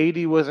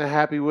 AD wasn't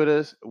happy with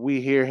us.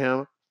 We hear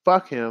him.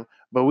 Fuck him.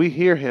 But we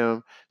hear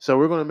him. So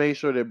we're going to make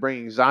sure that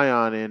bringing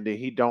Zion in, that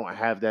he don't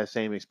have that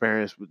same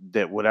experience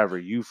that whatever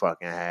you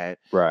fucking had.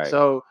 Right.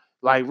 So,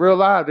 like, real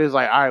life, there's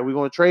like, all right, we're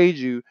going to trade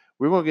you.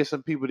 We're going to get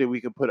some people that we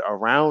can put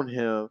around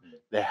him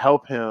to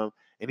help him.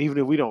 And even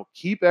if we don't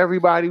keep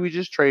everybody we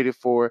just traded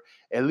for,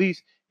 at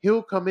least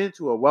he'll come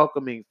into a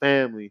welcoming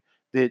family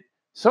that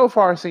so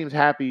far seems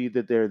happy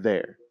that they're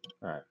there.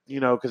 Right. You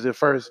know, because at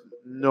first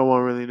no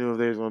one really knew if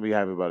they was going to be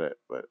happy about it.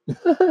 But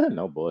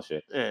no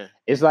bullshit. yeah.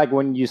 It's like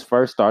when you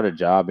first start a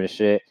job and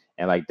shit,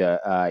 and like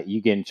you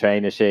getting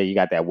trained and shit, you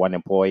got that one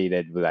employee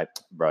that be like,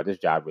 bro, this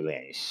job really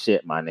ain't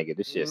shit, my nigga.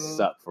 This shit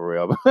suck for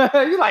real.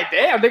 You like,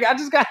 damn, nigga, I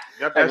just got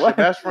Yep, that's your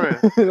best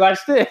friend. like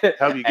shit.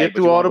 Help you Hey, get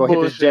but through all the wanna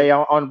go hit bullshit. this J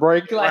on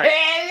break. Like, Right.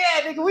 hey,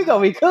 yeah, nigga, we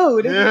gonna be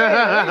cool.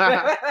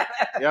 Nigga.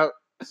 Yep.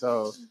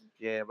 So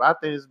yeah, but I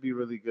think this would be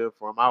really good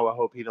for him. I would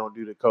hope he don't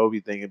do the Kobe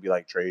thing and be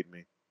like, trade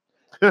me.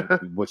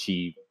 Which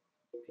he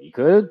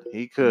could.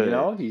 He could. You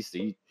know,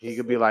 he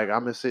could be like,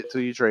 I'm gonna sit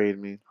till you trade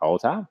me. whole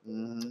time.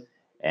 Mm-hmm.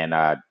 And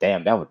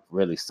damn, that would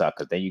really suck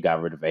because then you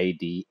got rid of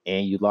AD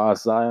and you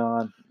lost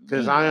Zion.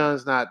 Because Man.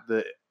 Zion's not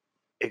the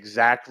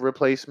exact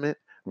replacement,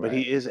 but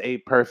he is a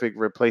perfect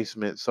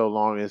replacement so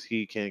long as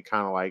he can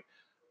kind of like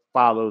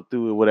follow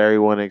through with what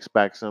everyone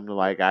expects him to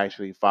like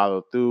actually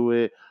follow through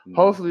with.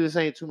 Hopefully this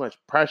ain't too much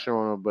pressure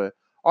on him, but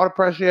all the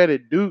pressure he had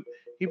at Duke,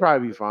 he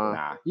probably be fine.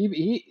 Nah,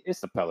 it's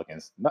the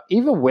Pelicans.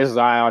 Even with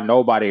Zion,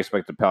 nobody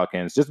expects the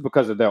Pelicans just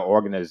because of their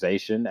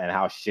organization and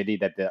how shitty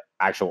that the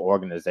actual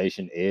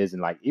organization is,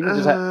 and like even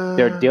just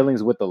their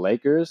dealings with the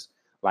Lakers.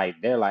 Like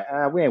they're like,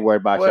 we ain't worried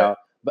about y'all.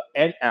 But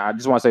and I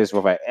just want to say this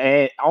real fast,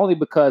 and only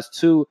because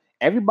too,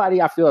 everybody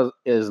I feel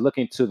is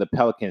looking to the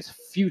Pelicans'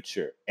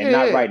 future and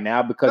not right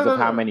now because of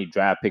how many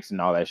draft picks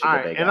and all that shit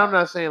that they got. And I'm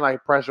not saying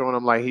like pressure on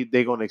him, like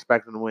they gonna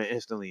expect him to win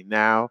instantly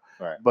now,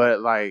 right?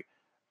 But like,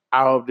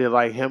 I hope that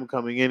like him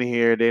coming in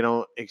here, they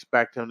don't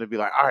expect him to be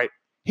like, all right,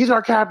 he's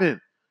our captain.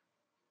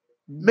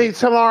 Made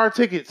some of our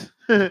tickets.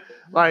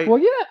 Like, well,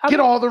 yeah, get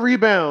all the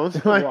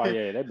rebounds. Like, well,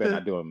 yeah, they better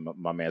not do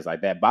my man's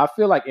like that. But I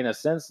feel like in a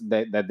sense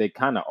that they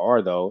kind of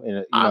are though. You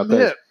know, I'm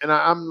hip, and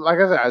I'm like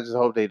I said, I just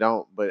hope they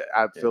don't. But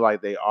I feel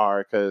like they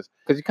are because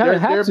you kind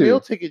of have their to. meal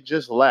ticket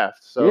just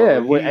left. So yeah,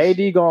 with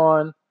AD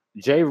gone,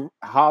 Jay Rue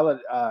Holiday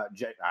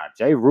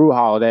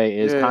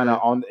is kind of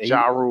on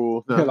Ja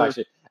Rule. like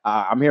shit.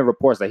 I'm hearing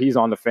reports that he's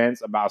on the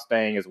fence about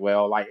staying as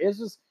well. Like it's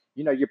just,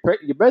 you know, you're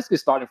basically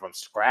starting from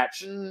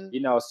scratch. You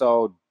know,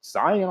 so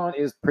Zion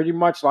is pretty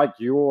much like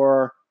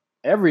your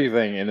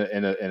everything in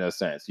a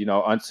sense. You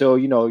know, until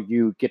you know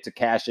you get to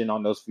cash in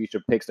on those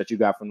future picks that you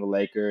got from the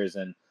Lakers,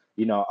 and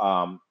you know,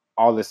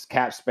 all this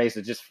cap space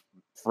that just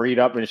freed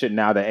up and shit.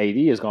 Now that AD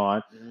is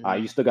gone,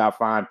 you still got to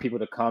find people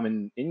to come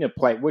and you know,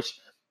 play. Which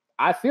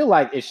I feel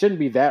like it shouldn't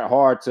be that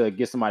hard to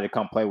get somebody to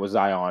come play with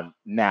Zion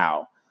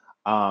now.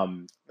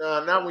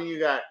 No, not when you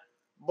got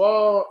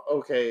Ball.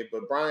 Okay,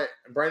 but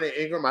Brandon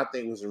Ingram, I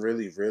think was a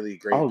really, really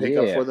great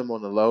pickup for them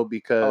on the low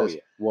because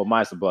well,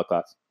 minus the blood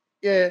clots.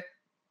 Yeah,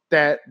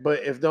 that.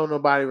 But if don't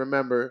nobody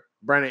remember,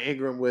 Brandon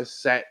Ingram was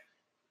set.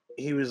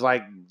 He was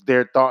like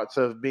their thoughts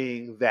of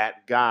being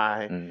that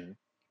guy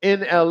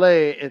in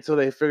LA until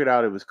they figured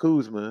out it was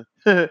Kuzma.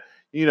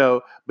 You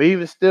know, but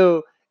even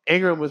still,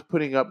 Ingram was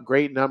putting up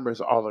great numbers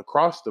all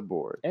across the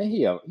board. And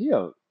he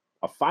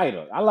a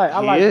fighter. I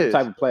like the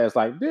type of players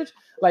like, bitch,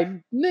 like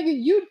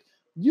nigga,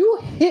 you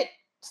hit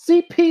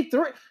CP3.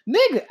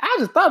 Nigga, I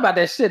just thought about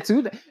that shit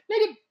too. Nigga,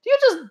 you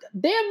just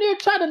damn near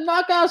tried to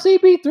knock out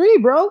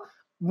CP3, bro.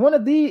 One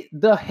of the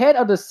head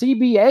of the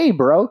CBA,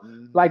 bro.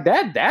 Like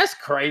that's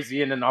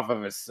crazy in and of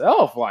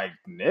itself. Like,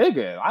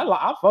 nigga,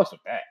 I fucks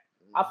with that.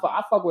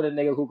 I fuck with a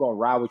nigga who gonna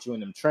ride with you in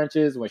them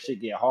trenches when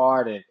shit get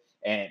hard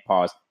and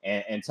pause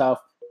and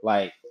tough.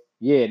 Like,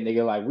 yeah,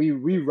 nigga, like we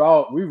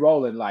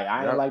rolling. Like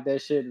I ain't like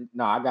that shit.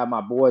 No, I got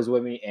my boys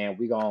with me, and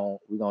we gonna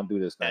do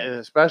this thing. And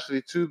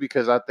especially too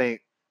because I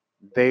think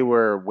they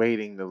were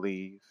waiting to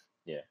leave.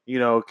 Yeah, you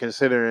know,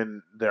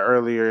 considering the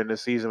earlier in the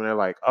season when they're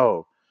like,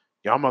 oh,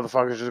 y'all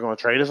motherfuckers just gonna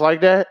trade us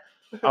like that?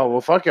 Oh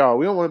well, fuck y'all.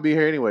 We don't want to be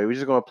here anyway. We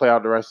just gonna play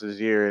out the rest of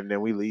this year and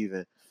then we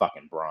leaving.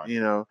 Fucking Bron.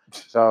 You know,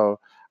 so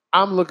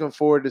I'm looking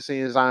forward to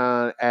seeing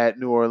Zion at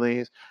New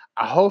Orleans.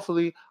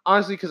 Hopefully,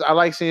 honestly, because I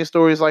like seeing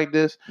stories like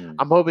this,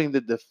 I'm hoping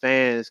that the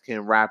fans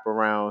can wrap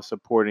around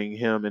supporting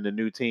him and the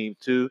new team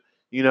too,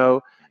 you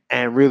know,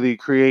 and really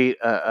create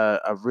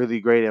a really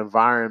great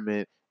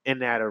environment in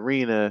that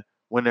arena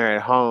when they're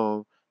at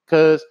home.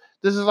 Because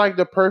this is like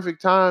the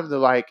perfect time to,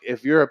 like,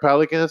 if you're a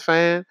Pelicans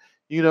fan,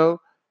 you know,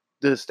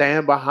 to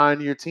stand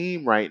behind your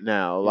team right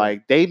now. Yeah.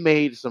 Like, they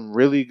made some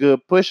really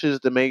good pushes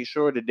to make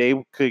sure that they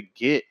could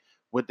get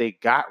what they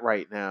got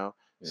right now.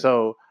 Yeah.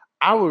 So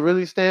I would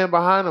really stand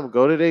behind them,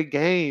 go to their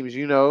games,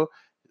 you know,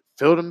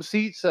 fill them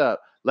seats up.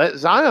 Let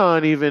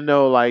Zion even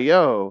know, like,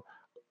 yo,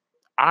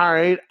 all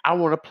right, I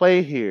want to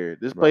play here.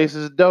 This Right. place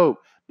is dope.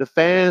 The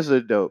fans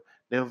are dope.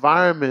 The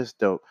environment's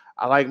dope.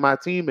 I like my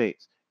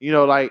teammates. You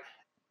know, like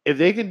if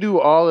they can do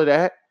all of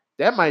that,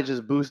 that might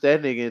just boost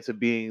that nigga into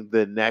being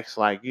the next,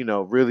 like, you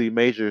know, really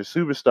major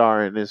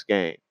superstar in this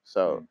game.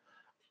 So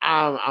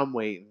I'm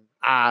waiting.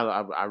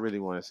 I really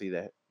want to see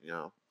that. You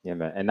know. Yeah,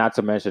 man. And not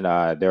to mention,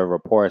 there are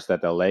reports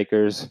that the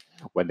Lakers,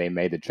 when they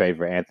made the trade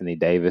for Anthony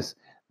Davis,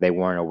 they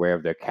weren't aware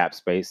of their cap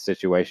space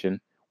situation,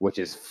 which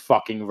is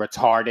fucking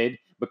retarded.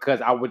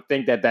 Because I would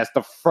think that that's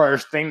the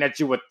first thing that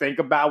you would think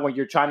about when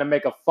you're trying to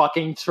make a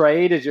fucking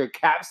trade is your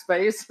cap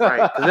space.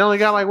 Right. Because they only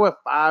got like what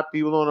 5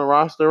 people on the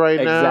roster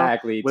right now.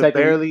 Exactly. With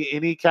barely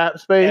any cap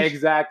space.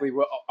 Exactly.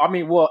 Well, I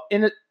mean, well,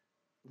 in it,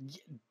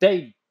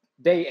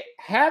 they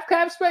have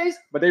cap space,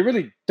 but they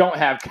really don't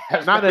have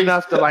cap Not space.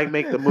 enough to like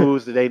make the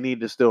moves that they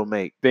need to still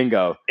make.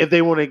 Bingo. If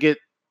they want to get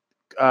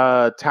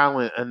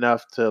talent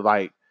enough to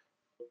like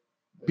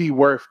be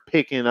worth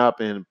picking up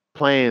and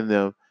playing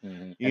them.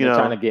 Mm-hmm. You And know, they're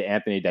trying to get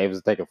Anthony Davis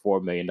to take a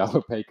 $4 million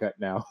pay cut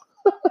now.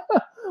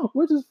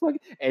 Which is fucking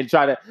and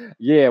try to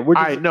which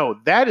I is, know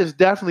that is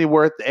definitely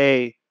worth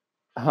a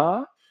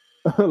huh?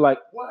 Like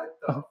what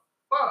the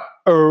fuck?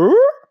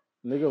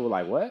 Nigga was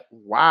like, what?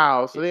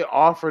 Wow. So they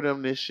offered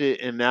him this shit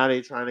and now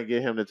they trying to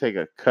get him to take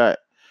a cut.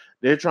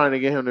 They're trying to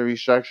get him to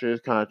restructure his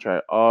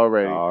contract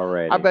already.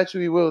 I bet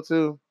you he will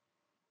too.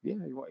 Yeah,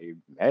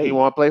 he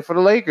want to play for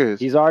the Lakers.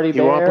 He's already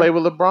he want to play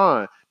with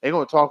LeBron. They're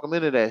gonna talk him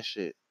into that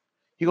shit.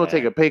 He gonna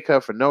take a pay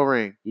cut for no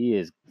ring. He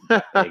is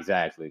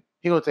exactly.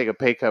 He gonna take a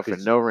pay cut for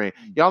no ring.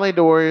 Y'all ain't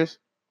the Warriors.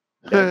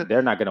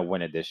 They're not gonna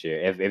win it this year.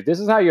 If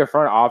this is how your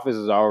front office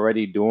is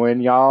already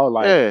doing, y'all,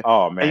 like,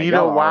 oh man, and you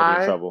know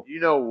why? You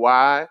know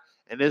why?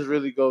 And this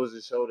really goes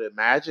to show that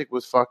Magic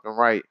was fucking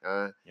right.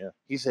 Yeah.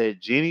 He said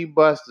Jeannie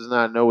Buss does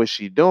not know what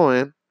she's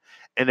doing,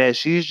 and that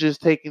she's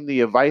just taking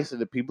the advice of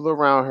the people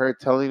around her,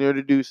 telling her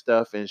to do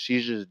stuff, and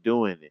she's just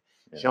doing it.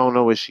 Yeah. She don't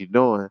know what she's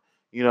doing,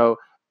 you know.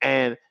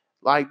 And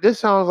like this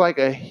sounds like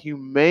a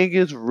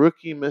humongous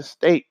rookie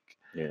mistake.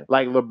 Yeah.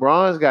 Like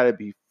LeBron's got to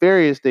be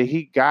furious that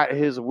he got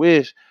his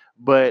wish,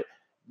 but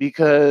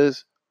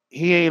because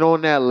he ain't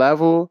on that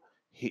level,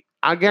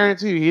 I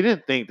guarantee you he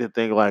didn't think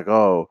like,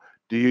 oh,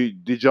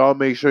 did y'all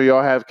make sure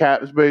y'all have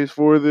cap space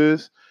for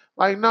this?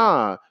 Like,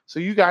 nah. So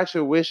you got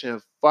your wish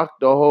and fuck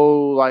the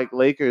whole like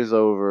Lakers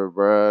over,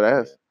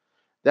 bro.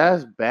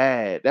 That's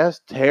bad. That's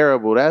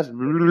terrible. That's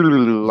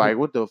like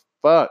what the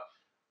fuck?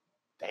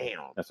 Damn.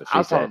 That's what I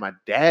was talking to my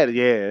dad.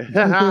 Yeah.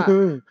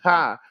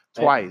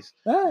 Twice.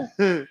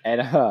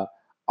 And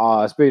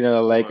speaking of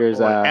the Lakers,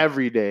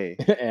 every day.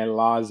 And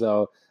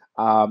Lonzo,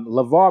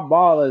 LeVar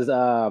Ball is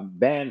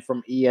banned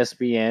from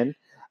ESPN.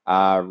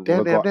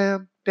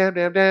 Damn.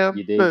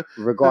 You did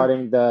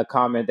regarding the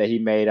comment that he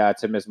made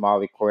to Miss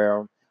Molly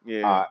Querom,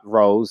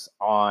 Rose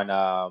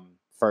on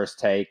First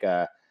Take,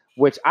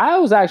 which I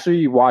was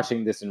actually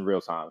watching this in real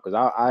time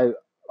because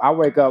I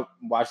wake up,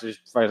 watch this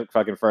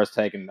fucking First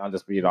Take and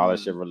Undisputed, all that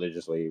shit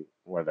religiously,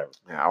 whatever.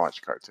 Yeah, I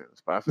watch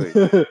cartoons, but I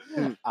feel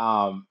you.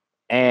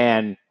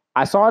 And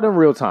I saw it in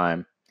real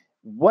time.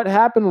 What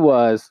happened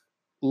was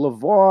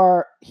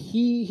LeVar,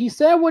 he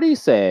said what he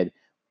said,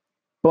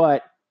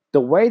 but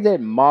the way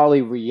that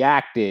Molly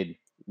reacted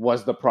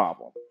was the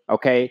problem.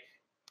 Okay.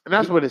 And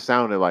that's what it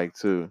sounded like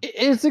too.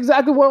 It's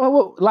exactly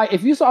what like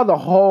if you saw the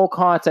whole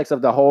context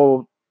of the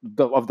whole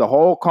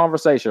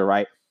conversation,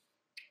 right?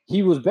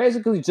 He was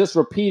basically just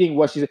repeating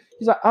what she said.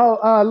 He's like, "Oh,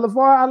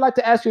 LeVar, I'd like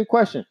to ask you a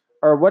question,"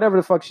 or whatever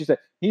the fuck she said.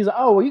 Like,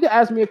 "Oh, well, you can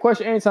ask me a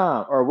question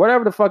anytime," or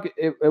whatever the fuck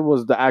it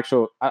was. The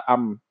actual,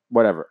 I'm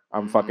whatever.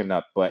 I'm fucking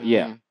up, but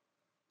yeah.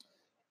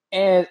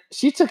 And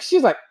she's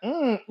like,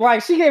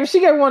 like she gave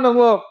one of the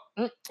little,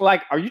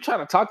 like, "Are you trying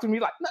to talk to me?"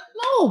 Like,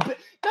 no,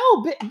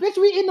 bitch,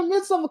 we in the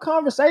midst of a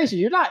conversation.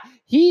 You're not.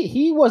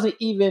 He wasn't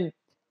even. It's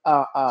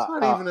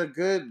not even a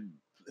good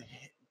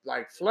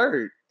like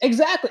flirt.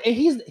 Exactly.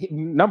 And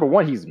number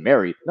one, he's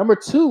married. Number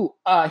two,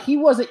 he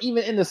wasn't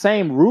even in the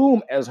same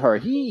room as her.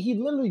 He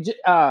literally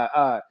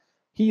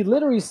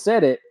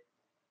said it.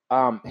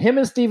 Him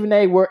and Stephen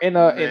A were in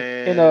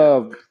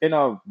a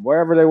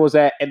wherever they was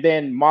at, and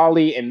then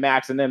Molly and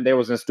Max and them, they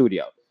was in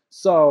studio.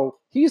 So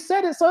he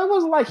said it. So it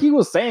wasn't like he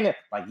was saying it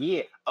like,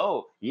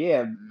 No.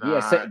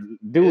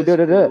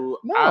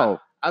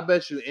 I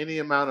bet you any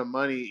amount of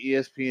money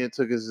ESPN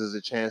took as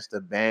a chance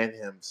to ban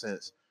him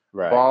since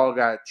Right. Ball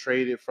got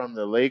traded from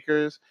the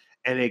Lakers,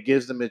 and it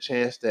gives them a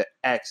chance to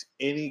X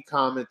any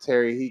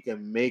commentary he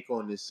can make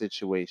on this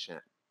situation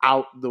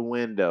out the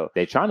window.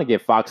 They're trying to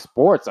get Fox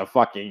Sports a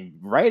fucking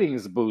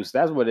ratings boost.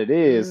 That's what it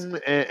is.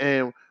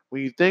 And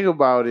when you think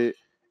about it,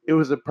 it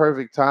was a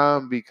perfect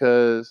time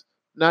because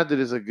not that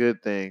it's a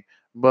good thing,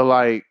 but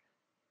like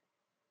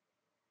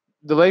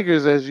the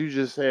Lakers, as you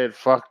just said,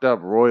 fucked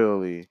up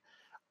royally.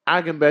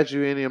 I can bet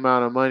you any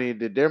amount of money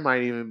that there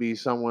might even be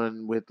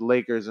someone with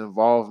Lakers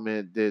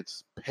involvement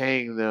that's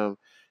paying them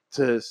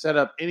to set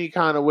up any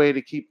kind of way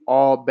to keep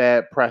all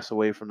bad press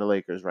away from the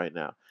Lakers right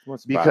now.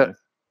 Wouldn't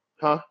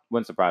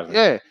surprise me.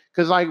 Yeah,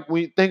 because like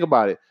when you think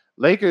about it,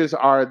 Lakers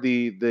are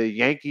the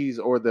Yankees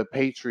or the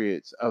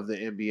Patriots of the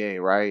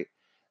NBA, right?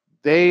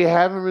 they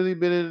haven't really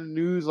been in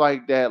the news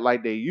like that,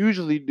 like they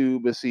usually do.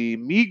 But see,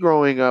 me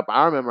growing up,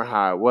 I remember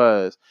how it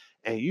was,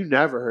 and you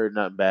never heard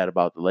nothing bad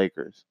about the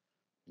Lakers.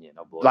 Yeah,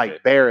 no bullshit.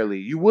 Like barely.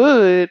 You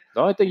would.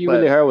 The only thing you but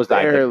really heard was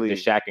like the barely.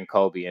 Shaq and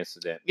Kobe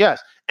incident.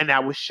 Yes, and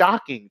that was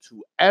shocking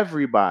to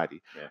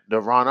everybody. Yeah.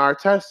 The Ron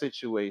Artest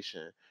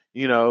situation,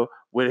 you know,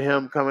 with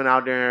him coming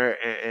out there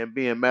and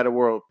being Meta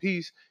World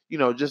Peace, you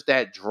know, just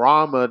that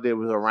drama that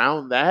was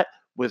around that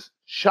was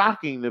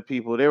shocking to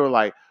people. They were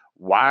like,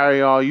 why are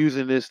y'all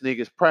using this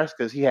nigga's press?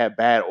 Because he had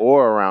bad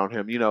aura around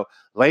him. You know,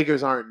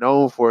 Lakers aren't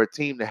known for a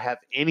team to have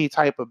any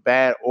type of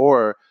bad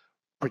aura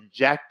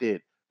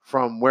projected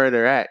from where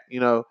they're at, you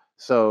know.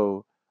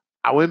 So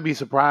I wouldn't be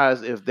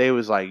surprised if they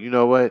was like, you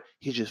know what,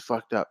 he just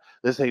fucked up.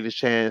 Let's take this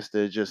chance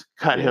to just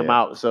cut him Yeah.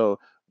 out so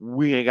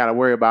we ain't got to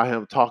worry about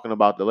him talking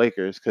about the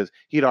Lakers because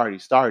he'd already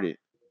started.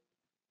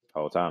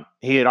 Whole time.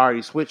 He had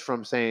already switched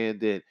from saying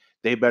that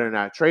they better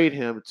not trade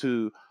him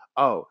to,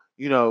 oh,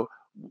 you know,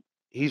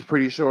 he's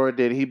pretty sure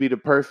that he'd be the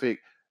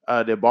perfect,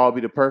 that Ball be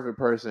the perfect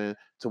person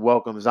to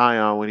welcome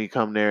Zion when he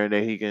come there and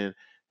that he can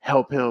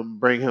help him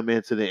bring him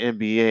into the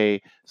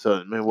NBA. So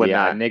and whatnot.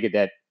 Yeah, a nigga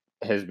that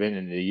has been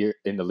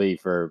in the league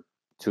for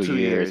 2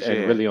 years and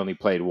yeah. really only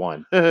played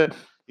one.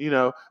 You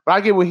know, but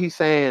I get what he's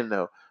saying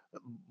though.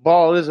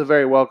 Ball is a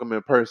very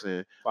welcoming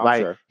person. I'm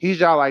like sure. he's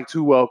y'all like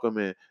too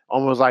welcoming,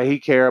 almost like he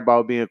care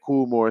about being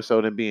cool more so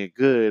than being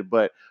good.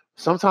 But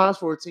sometimes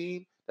for a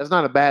team, that's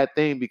not a bad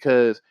thing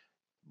because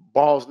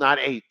Ball's not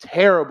a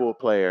terrible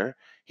player.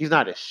 He's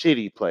not a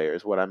shitty player,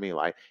 is what I mean.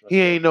 Like he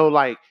ain't no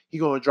like he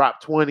gonna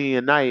drop 20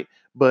 a night,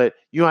 but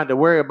you don't have to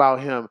worry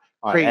about him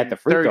At the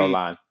free 30, throw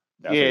line.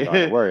 That's what you don't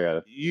have to worry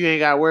about. You ain't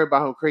gotta worry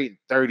about him creating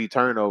 30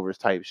 turnovers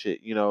type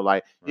shit. You know,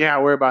 like you ain't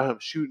gotta worry about him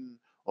shooting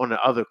on the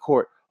other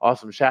court or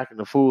some Shaq and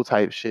the Fool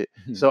type shit.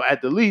 So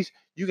at the least,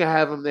 you can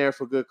have him there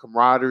for good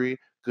camaraderie,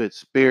 good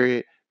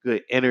spirit,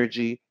 good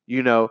energy,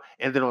 you know,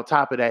 and then on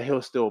top of that,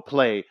 he'll still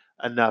play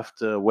enough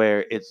to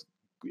where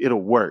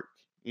it'll work,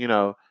 you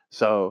know.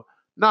 So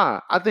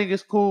nah, I think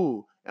it's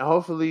cool. And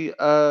hopefully,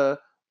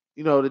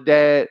 you know, the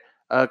dad,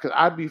 cause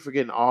I'd be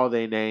forgetting all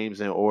their names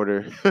in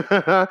order,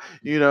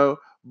 you know.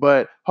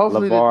 But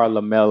hopefully, LeVar,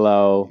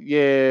 LaMelo,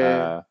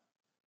 yeah,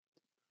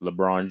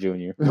 LeBron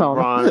Jr.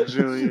 LeBron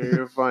Jr.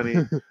 You're funny,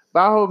 but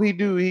I hope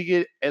he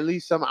get at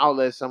least some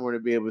outlet somewhere to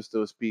be able to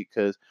still speak.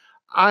 Cause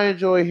I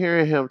enjoy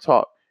hearing him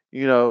talk.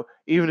 You know,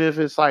 even if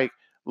it's like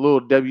a little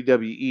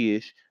WWE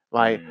ish.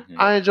 Like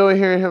I enjoy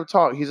hearing him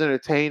talk. He's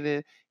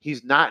entertaining.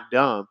 He's not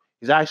dumb.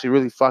 He's actually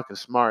really fucking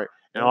smart.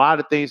 And a lot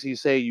of things he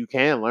say you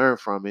can learn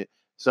from it.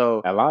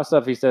 So a lot of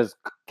stuff he says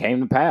came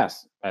to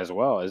pass as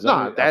well.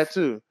 that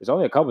too. There's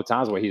only a couple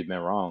times where he's been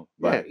wrong,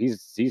 but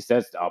he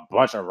says a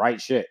bunch of right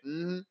shit.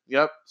 Mm-hmm.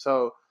 Yep.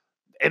 So,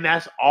 and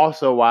that's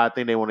also why I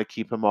think they want to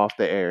keep him off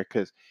the air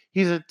because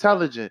he's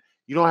intelligent.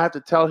 You don't have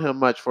to tell him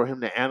much for him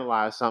to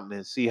analyze something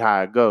and see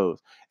how it goes.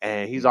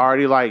 And he's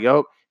already like,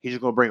 yo, he's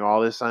just gonna bring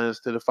all his sons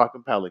to the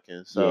fucking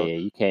Pelicans. So yeah,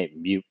 you can't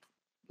mute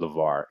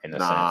LeVar in a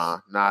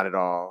sense. Not at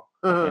all.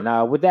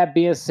 And with that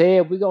being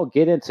said, we're gonna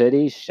get into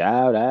these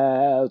shout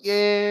outs.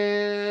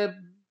 Yeah,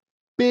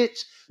 bitch.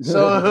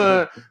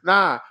 So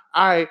all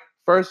right.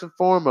 First and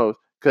foremost,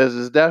 because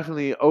it's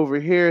definitely over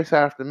here. It's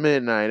after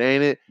midnight,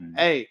 ain't it? Mm-hmm.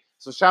 Hey,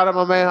 so shout out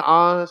my man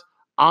Onz.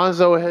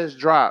 Onzo has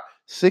dropped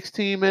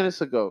 16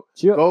 minutes ago.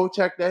 Sure. Go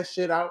check that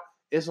shit out.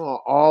 It's on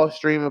all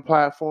streaming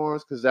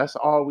platforms because that's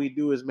all we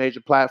do is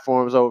major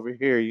platforms over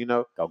here, you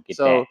know. Go get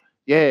so, that.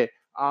 Yeah.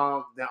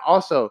 Then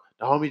also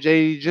the homie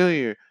JD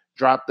Jr.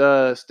 dropped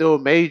Still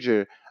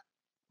Major.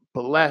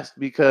 Blessed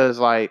because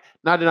like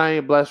not that I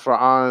ain't blessed for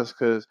Onz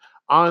because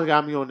Onz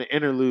got me on the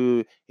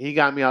interlude. He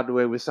got me out the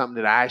way with something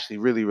that I actually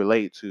really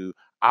relate to.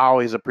 I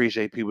always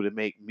appreciate people that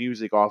make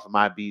music off of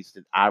my beats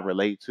that I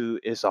relate to.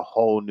 It's a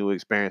whole new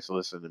experience to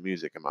listen to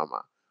music in my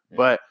mind. Yeah.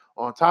 But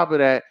on top of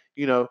that,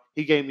 you know,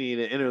 he gave me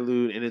the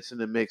interlude and it's in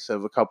the mix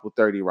of a couple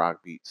 30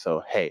 Rock beats.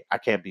 So hey, I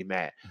can't be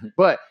mad.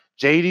 But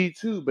JD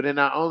too. But then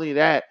not only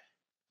that,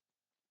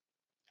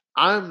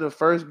 I'm the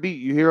first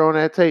beat you hear on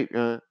that tape,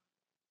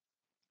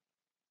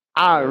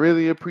 I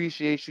really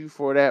appreciate you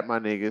for that, my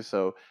nigga.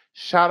 So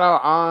shout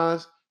out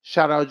Onz,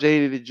 shout out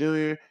JD the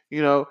Jr.,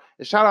 you know,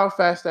 and shout out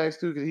Fast Stacks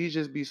too, because he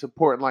just be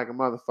supporting like a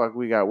motherfucker.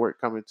 We got work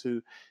coming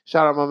too.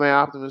 Shout out my man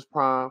Optimus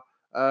Prime.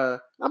 I'm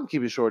gonna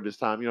keep it short this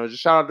time, you know,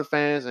 just shout out the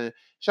fans and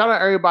shout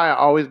out everybody I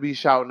always be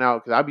shouting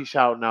out because I be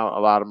shouting out a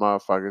lot of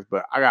motherfuckers,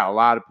 but I got a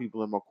lot of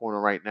people in my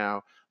corner right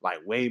now, like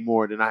way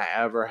more than I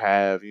ever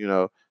have, you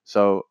know.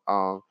 So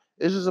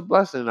it's just a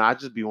blessing. I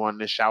just be wanting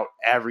to shout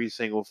every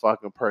single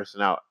fucking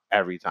person out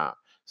every time.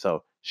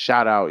 So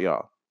shout out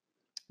y'all.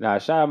 Now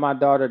shout out my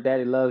daughter,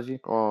 Daddy loves you.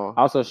 Oh.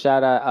 Also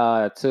shout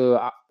out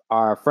to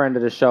our friend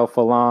of the show,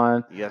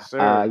 Falon. Yes,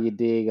 sir. You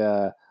dig?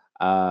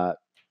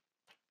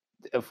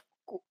 If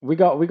we're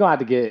gonna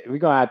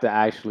have to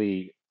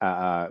actually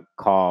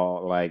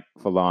call like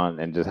Falon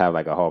and just have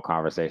like a whole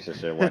conversation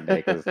shit one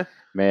day because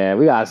man,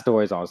 we got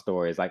stories on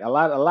stories. Like a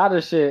lot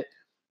of shit.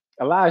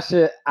 a lot of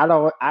shit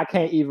I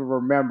can't even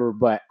remember,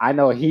 but I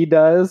know he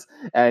does,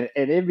 and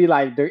it'd be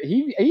like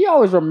he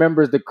always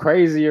remembers the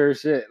crazier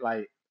shit,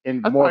 like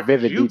in That's more like, 'cause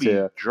vivid you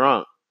detail. Be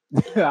drunk.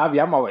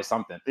 I'm always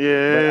something.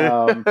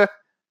 Yeah.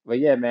 But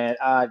yeah, man.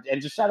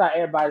 And just shout out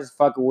everybody that's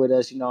fucking with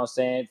us. You know what I'm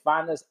saying?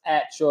 Find us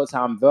at Short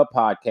Time the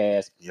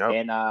Podcast. Yep.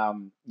 And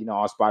on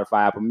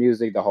Spotify, Apple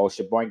Music, the whole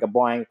shit boinga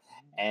boing.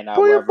 And Boing,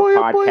 wherever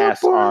boing,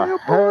 podcasts boing, are boing, boing.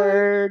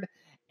 heard.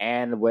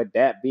 And with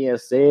that being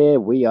said,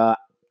 we are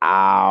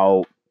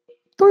out.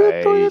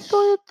 Peace.